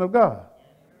the Son of God?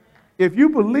 If you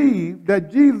believe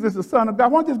that Jesus is the Son of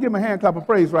God, why don't you just give him a hand clap of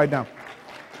praise right now?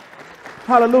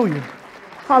 Hallelujah.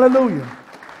 Hallelujah.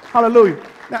 Hallelujah.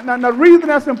 Now, the reason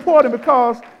that's important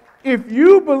because if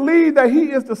you believe that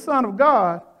he is the Son of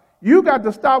God, you got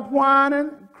to stop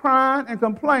whining, crying, and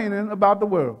complaining about the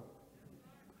world.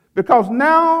 Because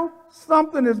now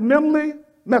something is mentally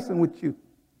messing with you.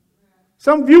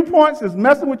 Some viewpoints is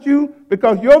messing with you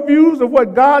because your views of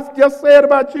what God just said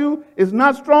about you is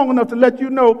not strong enough to let you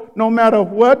know no matter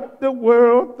what the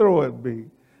world throw at me.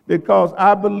 Because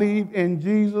I believe in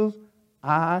Jesus,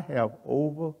 I have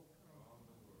over.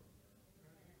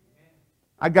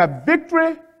 I got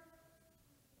victory.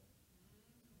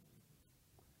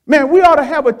 Man, we ought to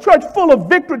have a church full of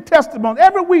victory testimonies.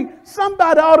 Every week,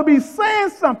 somebody ought to be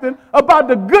saying something about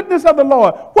the goodness of the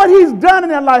Lord, what he's done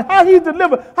in their life, how he's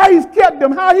delivered, how he's kept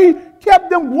them, how he kept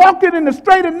them walking in the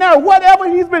straight and narrow. Whatever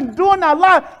he's been doing in our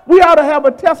life, we ought to have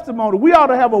a testimony. We ought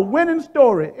to have a winning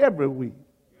story every week.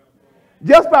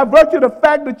 Just by virtue of the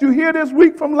fact that you hear this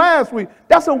week from last week,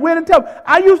 that's a winning testimony.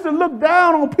 I used to look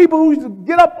down on people who used to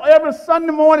get up every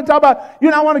Sunday morning and talk about,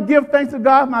 I want to give thanks to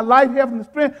God for my life, health, and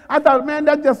strength. I thought, man,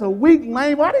 that's just a weak,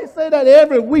 lame. Why do they say that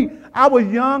every week? I was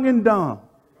young and dumb.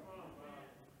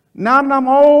 Now that I'm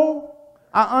old,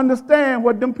 I understand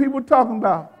what them people are talking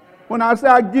about when I say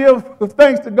I give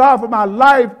thanks to God for my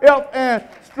life, health, and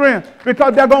strength.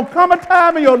 Because there's going to come a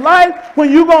time in your life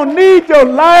when you're going to need your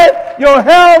life, your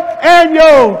health, and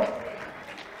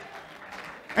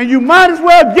and you might as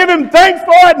well give him thanks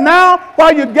for it now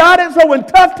while you got it. So when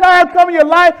tough times come in your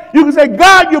life, you can say,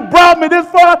 God, you brought me this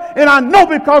far, and I know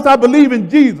because I believe in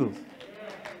Jesus.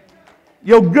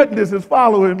 Your goodness is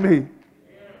following me.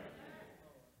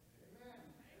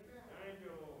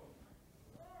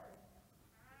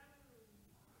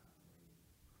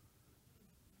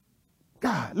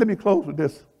 God, let me close with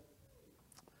this.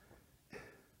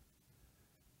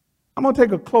 I'm going to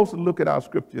take a closer look at our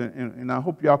scripture, and I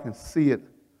hope y'all can see it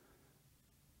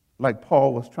like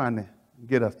Paul was trying to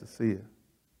get us to see it.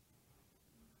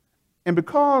 And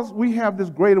because we have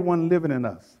this greater one living in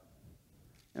us,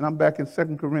 and I'm back in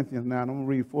 2 Corinthians now, and I'm going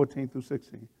to read 14 through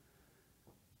 16.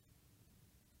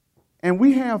 And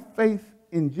we have faith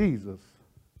in Jesus.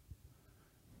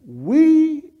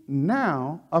 We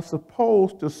now are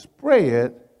supposed to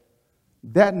spread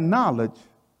that knowledge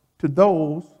to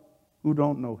those who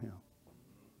don't know him.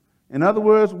 In other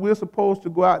words, we're supposed to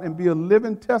go out and be a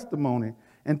living testimony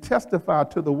and testify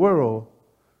to the world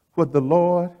what the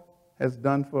Lord has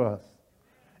done for us.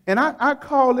 And I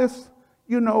call this,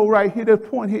 right here, the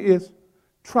point here is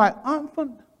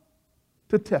triumphant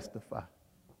to testify.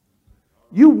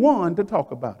 You won to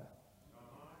talk about it.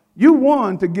 You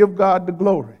won to give God the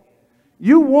glory.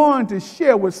 You want to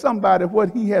share with somebody what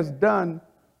he has done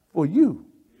for you.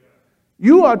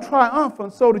 You are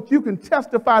triumphant so that you can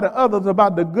testify to others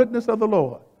about the goodness of the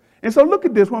Lord. And so look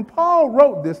at this. When Paul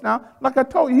wrote this, now, like I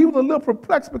told you, he was a little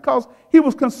perplexed because he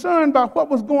was concerned about what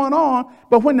was going on.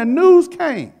 But when the news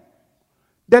came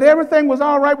that everything was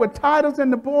all right with Titus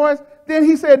and the boys, then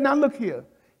he said, now look here.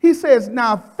 He says,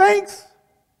 now thanks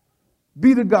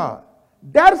be to God.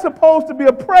 That is supposed to be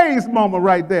a praise moment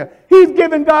right there. He's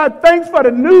giving God thanks for the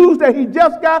news that he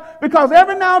just got, because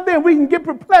every now and then we can get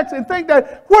perplexed and think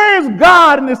that, where is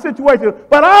God in this situation?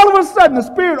 But all of a sudden, the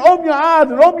Spirit open your eyes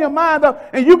and open your mind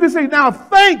up, and you can say, now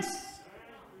thanks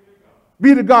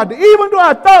be to God. Even though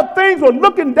I thought things were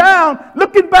looking down,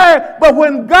 looking bad, but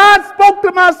when God spoke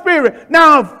to my spirit,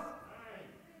 now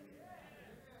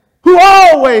who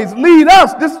always lead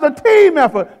us. This is a team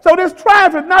effort. So this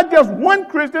triumph is not just one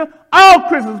Christian. All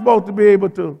Christians are supposed to be able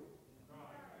to.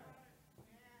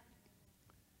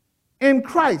 In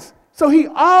Christ. So he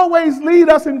always leads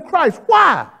us in Christ.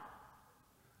 Why?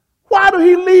 Why do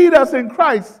he lead us in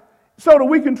Christ so that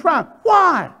we can triumph?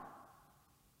 Why?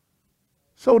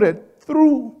 So that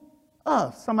through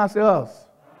us, somebody say us,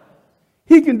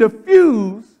 he can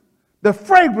diffuse the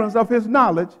fragrance of his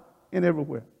knowledge in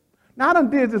everywhere. Now, I done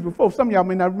did this before. Some of y'all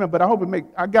may not remember, but I hope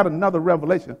I got another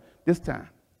revelation this time.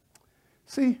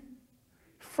 See,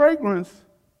 fragrance,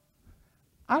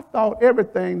 I thought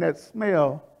everything that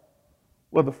smelled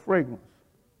was a fragrance.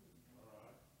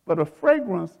 But a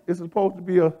fragrance is supposed to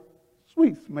be a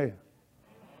sweet smell.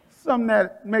 Something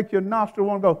that makes your nostril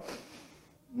want to go,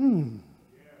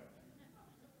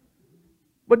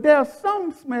 But there are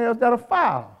some smells that are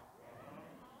foul.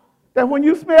 That when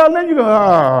you smell them, you go,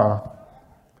 ah.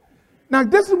 Now,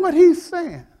 this is what he's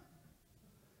saying.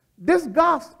 This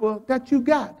gospel that you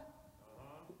got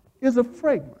is a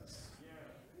fragrance.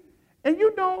 And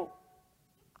you know,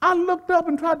 I looked up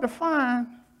and tried to find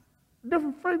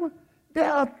different fragrances.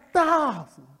 There are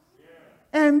thousands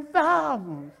and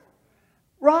thousands,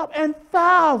 Rob, and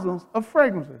thousands of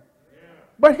fragrances.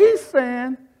 But he's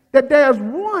saying that there's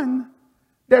one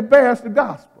that bears the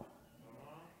gospel.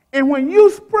 And when you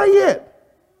spray it,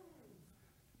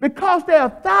 because there are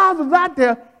thousands out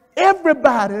there,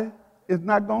 everybody is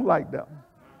not going to like that one.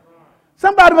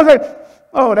 Somebody will say,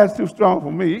 oh, that's too strong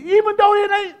for me. Even though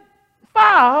it ain't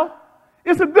foul,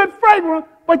 it's a good fragrance,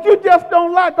 but you just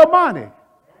don't like Armani.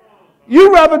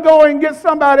 You rather go and get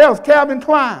somebody else, Calvin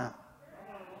Klein.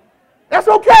 That's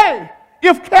okay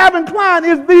if Calvin Klein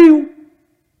is the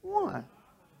one.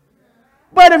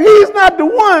 But if he's not the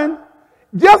one,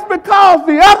 just because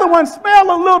the other one smells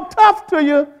a little tough to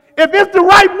you, if it's the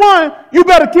right one, you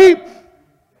better keep.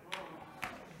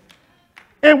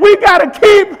 And we got to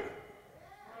keep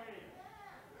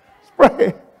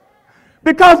spraying.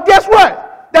 Because guess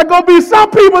what? There's going to be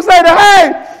some people say that,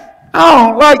 hey, I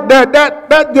don't like that.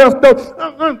 That just don't,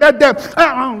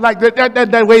 I don't like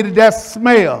that way that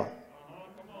smell.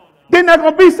 Then there's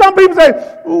going to be some people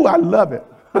say, ooh, I love it.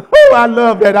 Oh, I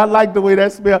love that. I like the way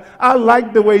that smells. I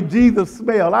like the way Jesus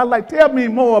smells. Tell me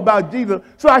more about Jesus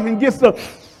so I can get some.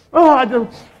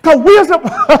 Because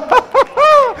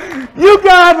you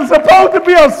guys are supposed to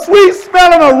be a sweet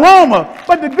smelling aroma.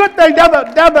 But the good thing,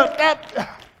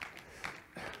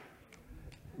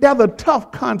 there's a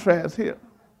tough contrast here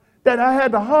that I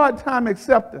had a hard time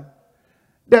accepting.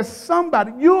 That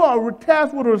somebody, you are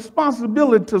tasked with a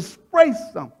responsibility to spray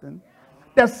something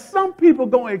that some people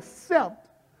going to accept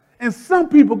and some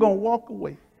people going to walk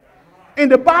away.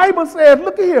 And the Bible says,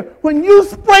 look at here, when you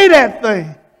spray that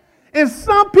thing, and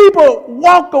some people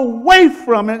walk away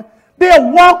from it,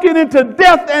 they're walking into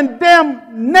death and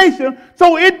damnation,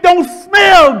 so it don't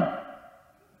smell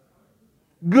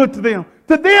good to them.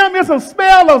 To them, it's a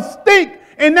smell of stink,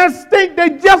 and that stink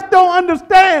they just don't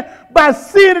understand. By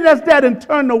seeing it as that and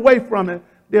turning away from it,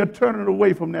 they're turning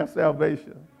away from their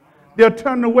salvation. They're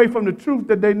turning away from the truth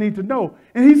that they need to know.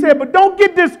 And he said, but don't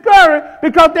get discouraged,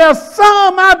 because there's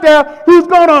some out there who's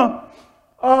going to,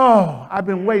 oh, I've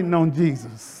been waiting on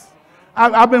Jesus.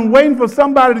 I've been waiting for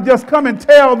somebody to just come and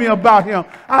tell me about him.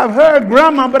 I've heard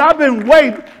grandma, but I've been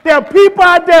waiting. There are people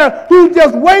out there who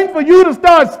just waiting for you to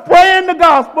start spraying the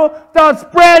gospel, start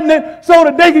spreading it so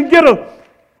that they can get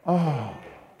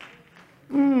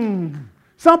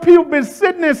Some people have been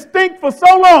sitting and stink for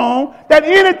so long that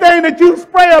anything that you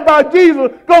spray about Jesus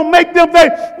going to make them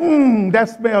think, that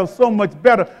smells so much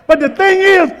better. But the thing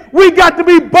is, we got to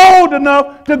be bold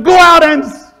enough to go out and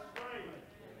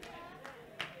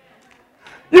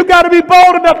you got to be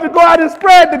bold enough to go out and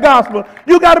spread the gospel.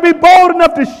 You got to be bold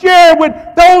enough to share with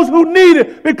those who need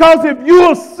it. Because if you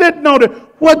are sitting on it,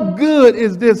 what good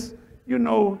is this,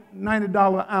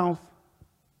 $90 ounce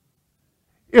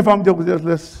If I'm just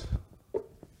let's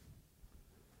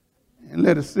and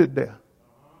let it sit there.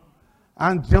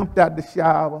 I jumped out the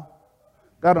shower,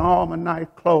 got on all my nice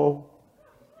clothes,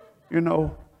 you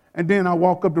know, and then I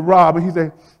walk up to Rob and he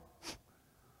said,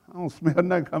 I don't smell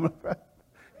nothing coming off.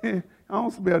 I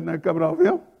don't smell nothing coming off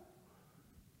him.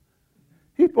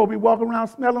 He's supposed to be walking around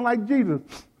smelling like Jesus.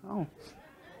 I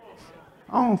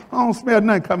don't smell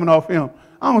nothing coming off him.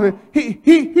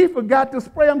 He forgot to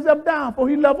spray himself down before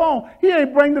he left on. He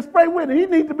ain't bring the spray with him. He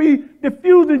needs to be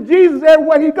diffusing Jesus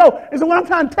everywhere he go. And so what I'm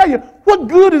trying to tell you, what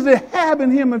good is it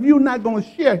having him if you're not going to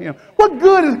share him? What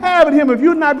good is having him if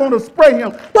you're not going to spray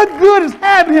him? What good is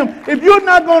having him if you're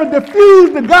not going to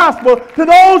diffuse the gospel to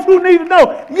those who need to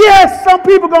know? Yes, some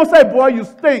people are going to say, boy, you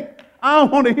stink. I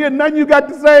don't want to hear nothing you got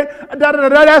to say.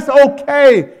 That's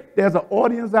okay. There's an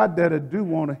audience out there that do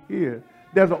want to hear.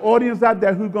 There's an audience out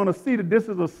there who's going to see that this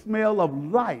is a smell of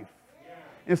life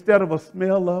instead of a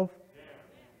smell of.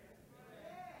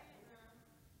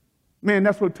 Man,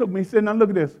 that's what took me. He said, now look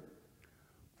at this.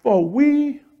 For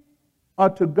we are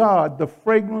to God the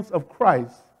fragrance of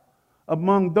Christ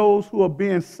among those who are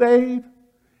being saved.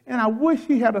 And I wish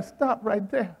he had stopped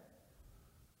right there.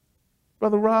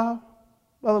 Brother Rob,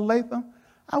 Brother Latham,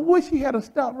 I wish he had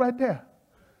stopped right there.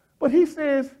 But he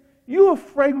says, you are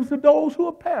fragrance to those who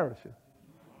are perishing.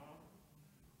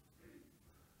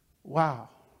 Wow.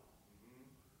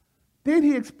 Then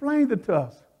he explained it to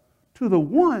us. To the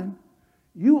one,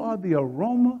 you are the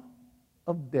aroma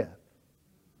of death.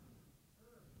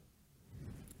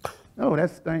 No,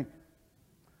 that stink.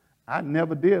 I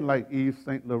never did like Yves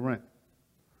Saint Laurent.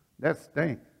 That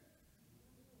stink.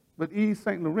 But Yves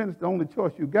Saint Laurent is the only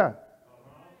choice you got.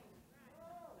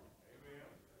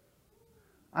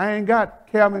 I ain't got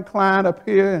Calvin Klein up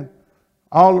here and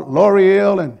all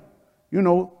L'Oreal and, you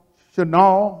know,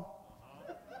 Chanel.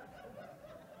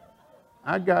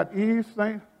 I got Yves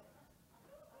Saint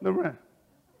Laurent.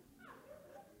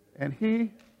 And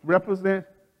he represents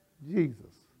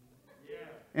Jesus.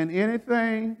 And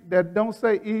anything that don't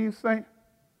say Yves Saint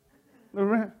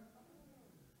Laurent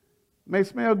may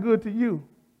smell good to you.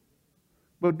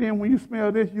 But then when you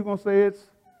smell this, you're going to say it's.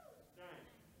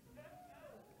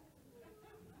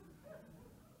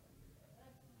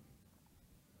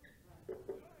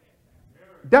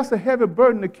 That's a heavy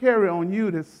burden to carry on you,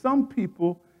 that some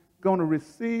people going to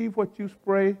receive what you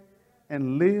spray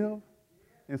and live,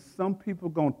 and some people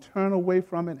going to turn away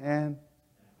from it and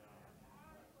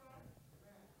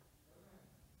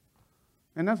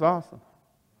that's awesome.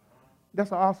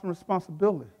 That's an awesome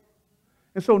responsibility.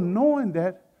 And so knowing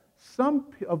that, some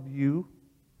of you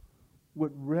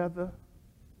would rather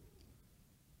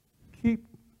keep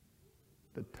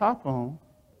the top on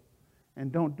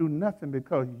and don't do nothing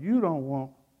because you don't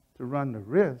want to run the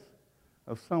risk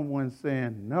of someone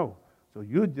saying no. So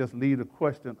you just leave the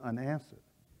question unanswered.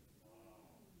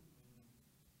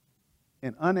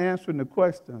 And unanswering the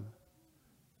question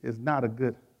is not a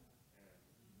good.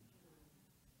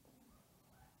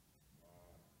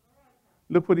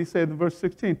 Look what he said in verse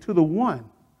 16. To the one,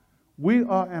 we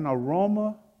are an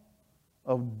aroma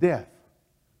of death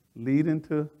leading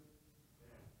to,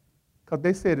 because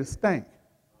they said it stank.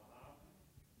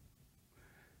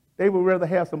 They would rather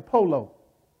have some Polo.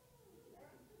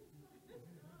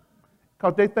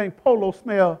 Because they think Polo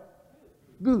smell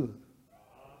good.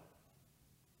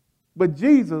 But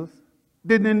Jesus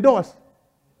didn't endorse.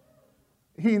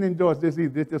 He didn't endorse this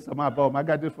either. This is my ball. I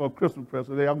got this for a Christmas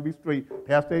present. So I'm going to be straight.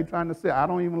 Pastor ain't trying to say, I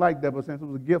don't even like that, but since it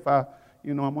was a gift, I'm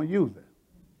going to use it.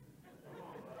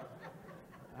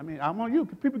 I mean, I'm going to use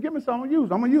it. People give me something, I'm going to use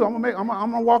it. I'm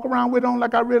going to walk around with it on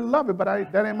like I really love it, but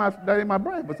that ain't my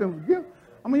brand. But since it was a gift,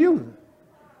 I'm going to use it.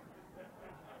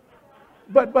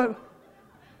 But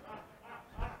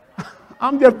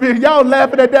I'm just being, y'all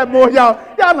laughing at that, boy. Y'all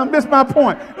done missed my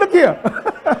point. Look here.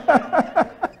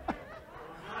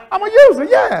 I'm going to use it,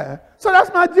 yeah. So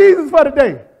that's my Jesus for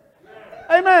today.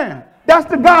 Amen. That's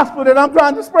the gospel that I'm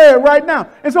trying to spread right now.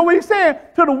 And so what he's saying,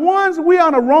 to the ones we are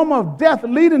an aroma of death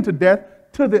leading to death,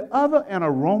 to the other an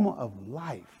aroma of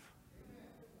life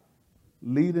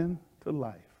leading to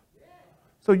life.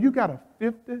 So you got a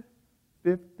 50-50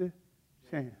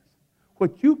 chance.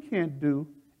 What you can't do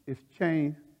is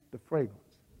change the fragrance.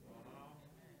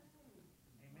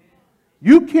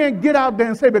 You can't get out there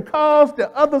and say, because the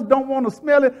others don't want to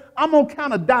smell it, I'm going to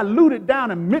kind of dilute it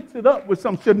down and mix it up with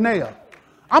some Chanel.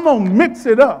 I'm going to mix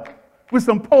it up with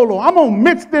some Polo. I'm going to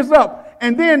mix this up.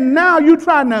 And then now you're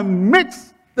trying to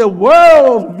mix the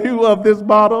world's view of this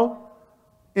bottle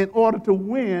in order to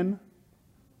win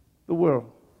the world.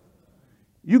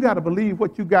 You got to believe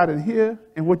what you got in here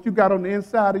and what you got on the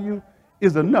inside of you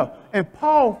is enough. And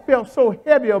Paul felt so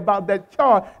heavy about that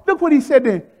charge. Look what he said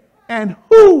then. And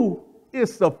who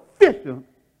is sufficient?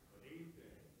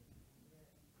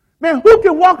 Man, who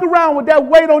can walk around with that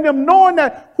weight on them knowing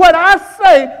that what I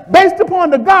say, based upon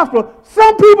the gospel,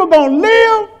 some people going to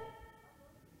live,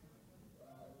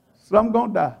 some going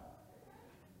to die.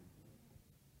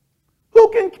 Who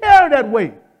can carry that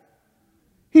weight?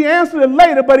 He answered it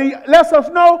later, but he lets us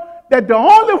know that the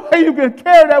only way you can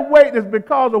carry that weight is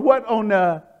because of what on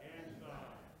the...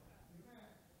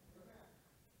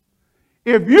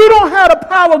 If you don't have the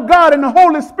power of God and the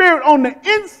Holy Spirit on the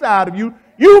inside of you,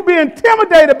 you'll be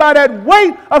intimidated by that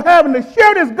weight of having to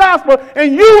share this gospel,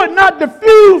 and you would not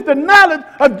diffuse the knowledge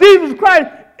of Jesus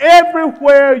Christ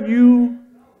everywhere you.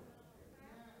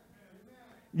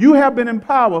 You have been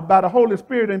empowered by the Holy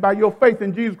Spirit and by your faith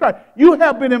in Jesus Christ. You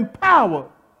have been empowered.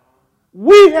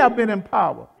 We have been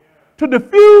empowered to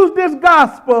diffuse this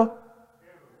gospel.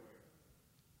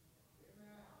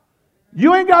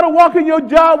 You ain't got to walk in your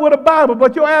job with a Bible,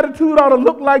 but your attitude ought to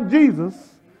look like Jesus.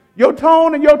 Your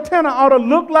tone and your tenor ought to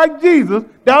look like Jesus.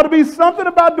 There ought to be something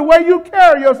about the way you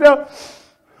carry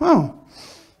yourself.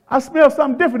 I smell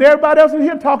something different. Everybody else in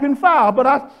here talking foul,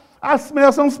 but I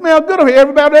smell something smell good over here.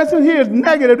 Everybody else in here is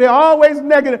negative. They're always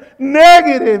negative.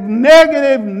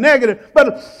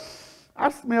 But I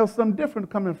smell something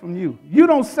different coming from you. You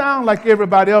don't sound like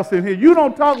everybody else in here. You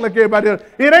don't talk like everybody else.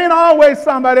 It ain't always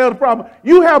somebody else's problem.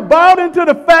 You have bought into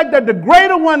the fact that the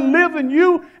greater one lives in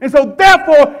you, and so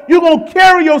therefore you're going to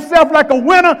carry yourself like a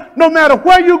winner no matter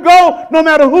where you go, no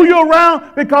matter who you're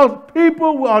around, because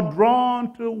people are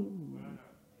drawn to.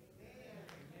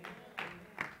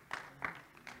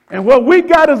 And what we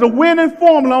got is a winning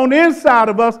formula on the inside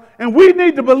of us, and we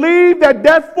need to believe that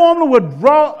that formula will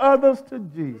draw others to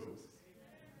Jesus.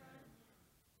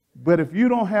 But if you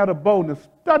don't have the boldness,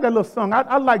 start that little song.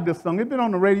 I like this song. It's been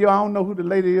on the radio. I don't know who the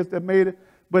lady is that made it,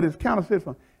 but it's counterfeit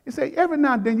song. It say every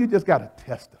now and then you just got to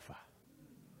testify.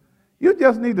 You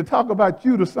just need to talk about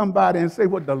you to somebody and say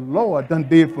what the Lord done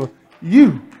did for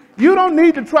you. You don't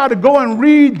need to try to go and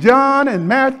read John and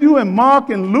Matthew and Mark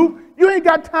and Luke. You ain't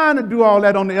got time to do all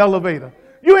that on the elevator.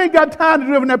 You ain't got time to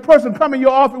do it when that person come in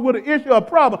your office with an issue or a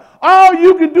problem. All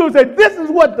you can do is say, this is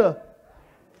what the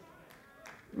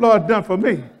Lord done for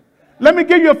me. Let me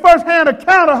give you a first-hand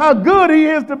account of how good he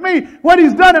is to me, what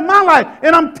he's done in my life.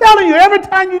 And I'm telling you, every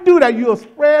time you do that, you're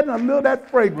spreading a little of that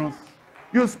fragrance.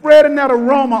 You're spreading that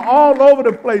aroma all over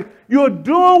the place. You're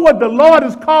doing what the Lord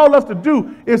has called us to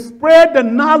do, is spread the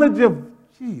knowledge of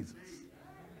Jesus.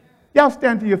 Y'all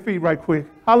stand to your feet right quick.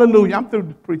 Hallelujah. I'm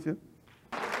through preaching.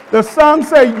 The song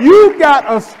say, you got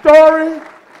a story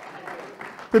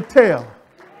to tell.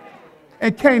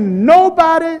 And can't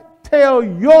nobody tell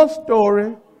your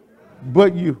story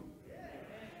but you.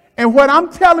 And what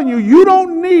I'm telling you, you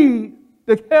don't need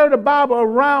to carry the Bible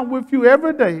around with you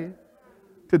every day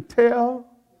to tell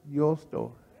your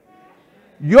story.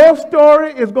 Your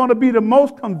story is going to be the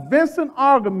most convincing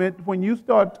argument when you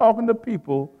start talking to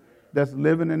people that's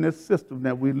living in this system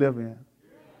that we live in.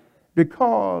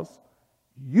 Because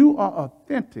you are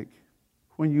authentic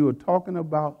when you are talking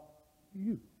about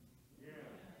you.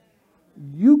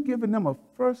 You giving them a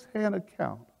first-hand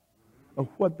account of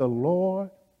what the Lord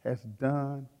has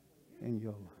done in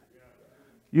your life.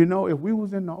 You know, if we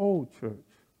was in the old church,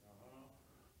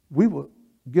 we would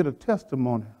get a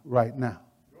testimony right now.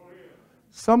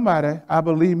 Somebody, I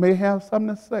believe, may have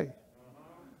something to say.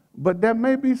 But there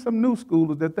may be some new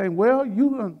schoolers that think, well, you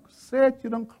done said you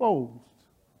done closed,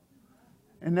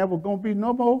 and there was going to be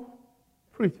no more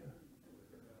preaching.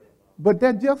 But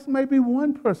there just may be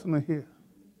one person in here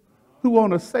who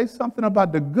want to say something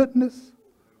about the goodness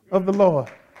of the Lord.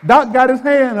 Doc got his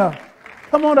hand up.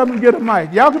 Come on up and get a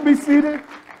mic. Y'all can be seated,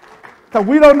 because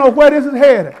we don't know where this is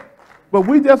headed. But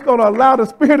we just going to allow the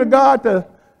Spirit of God to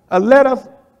let us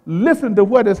listen to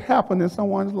what has happened in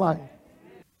someone's life.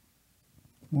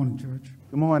 Good morning, church.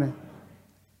 Good morning.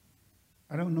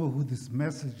 I don't know who this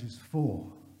message is for,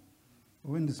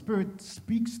 but when the Spirit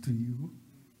speaks to you,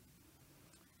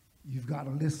 you've got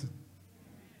to listen,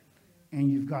 and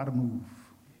you've got to move.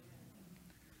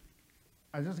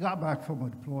 I just got back from a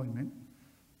deployment,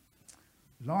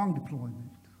 long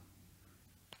deployment,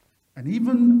 and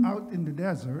even out in the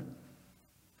desert,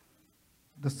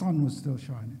 the sun was still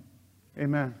shining.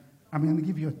 Amen. I'm going to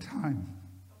give you a time.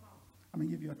 I'm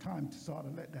going to give you a time to sort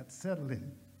of let that settle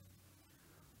in.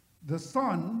 The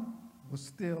sun was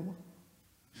still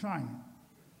shining.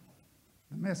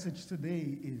 The message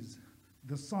today is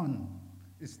the sun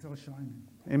is still shining.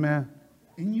 Amen.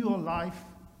 In your life,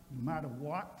 no matter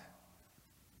what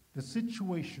the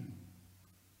situation,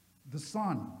 the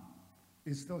sun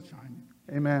is still shining.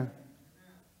 Amen.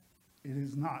 it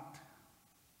is not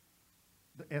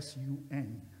the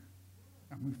S-U-N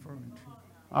I'm referring to.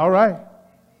 All right.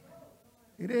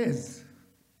 It is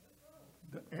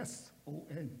the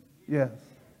S-O-N. Yes.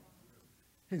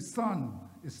 His sun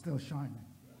is still shining.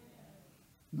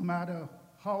 No matter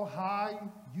how high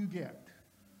you get,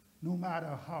 no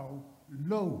matter how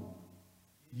low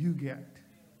you get,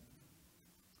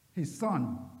 his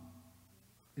sun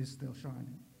is still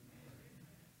shining.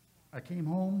 I came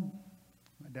home,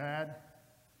 my dad,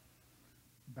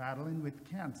 battling with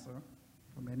cancer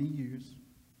for many years.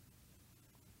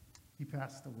 He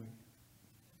passed away.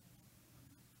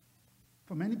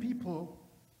 For many people,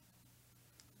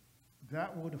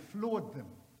 that would have floored them.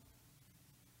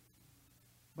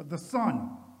 But the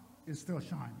sun is still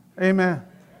shining. Amen.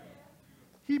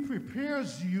 He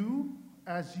prepares you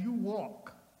as you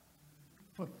walk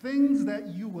for things that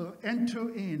you will enter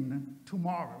in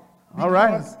tomorrow. All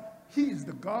right. Because he is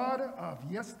the God of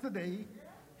yesterday,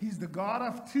 he's the God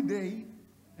of today,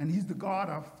 and he's the God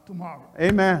of tomorrow.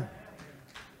 Amen.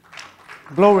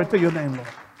 Glory to your name, Lord.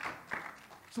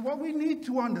 So what we need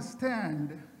to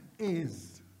understand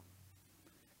is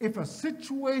if a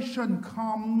situation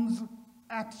comes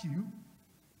at you,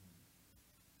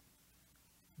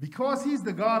 because he's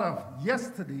the God of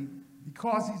yesterday,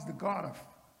 because he's the God of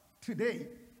today,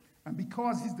 and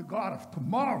because he's the God of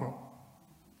tomorrow,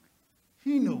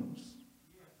 he knows.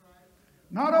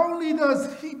 Not only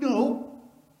does he know,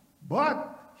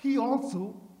 but he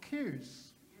also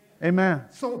cares. Amen.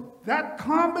 So that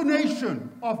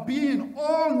combination of being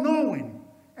all-knowing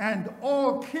and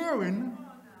all-caring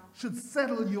should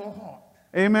settle your heart.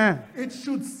 Amen. It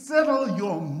should settle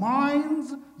your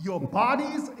minds, your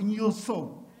bodies, and your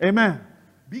soul. Amen.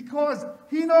 Because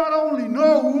he not only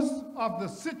knows of the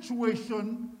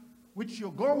situation which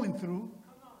you're going through,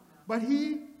 but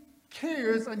he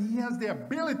cares and he has the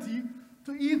ability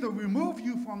to either remove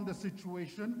you from the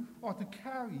situation or to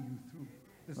carry you through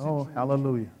the situation. Oh,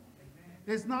 hallelujah.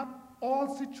 There's not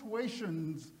all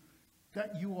situations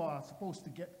that you are supposed to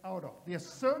get out of. There's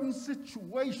certain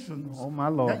situations Oh, my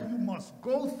Lord. that you must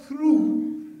go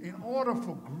through in order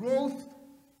for growth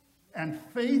and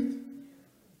faith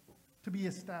to be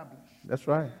established. That's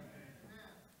right.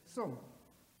 So,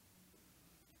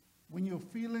 when you're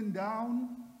feeling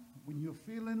down, when you're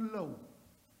feeling low,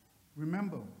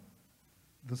 remember,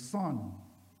 the sun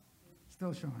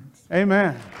still shines.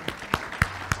 Amen.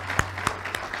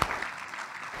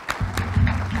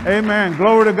 Amen.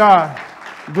 Glory to God.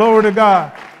 Glory to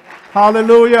God.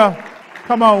 Hallelujah.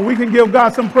 Come on, we can give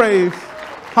God some praise.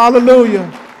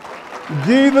 Hallelujah.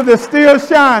 Jesus is still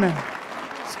shining,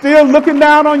 still looking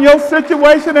down on your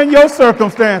situation and your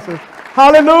circumstances.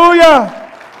 Hallelujah.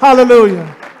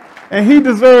 Hallelujah. And he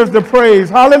deserves the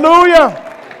praise. Hallelujah.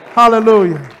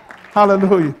 Hallelujah.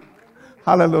 Hallelujah.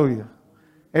 Hallelujah.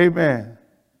 Amen.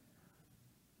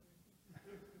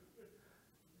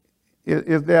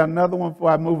 Is there another one before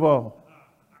I move on? Is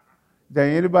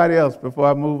there anybody else before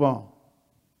I move on?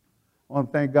 I want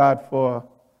to thank God for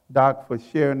Doc for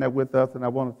sharing that with us, and I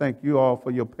want to thank you all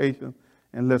for your patience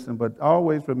and listen. But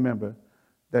always remember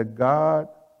that God,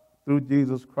 through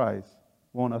Jesus Christ,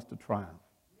 wants us to triumph.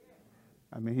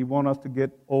 I mean, he wants us to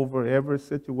get over every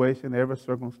situation, every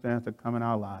circumstance that come in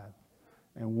our lives.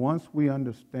 And once we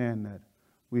understand that,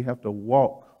 we have to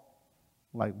walk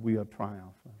like we are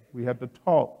triumphant. We have to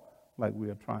talk like we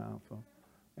are triumphant.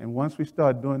 And once we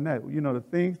start doing that, you know, the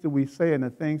things that we say and the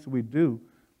things that we do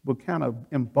will kind of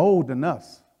embolden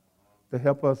us to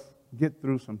help us get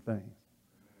through some things.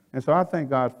 And so I thank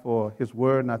God for his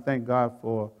word, and I thank God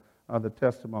for the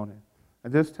testimony.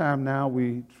 At this time now,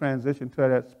 we transition to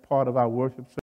that part of our worship service.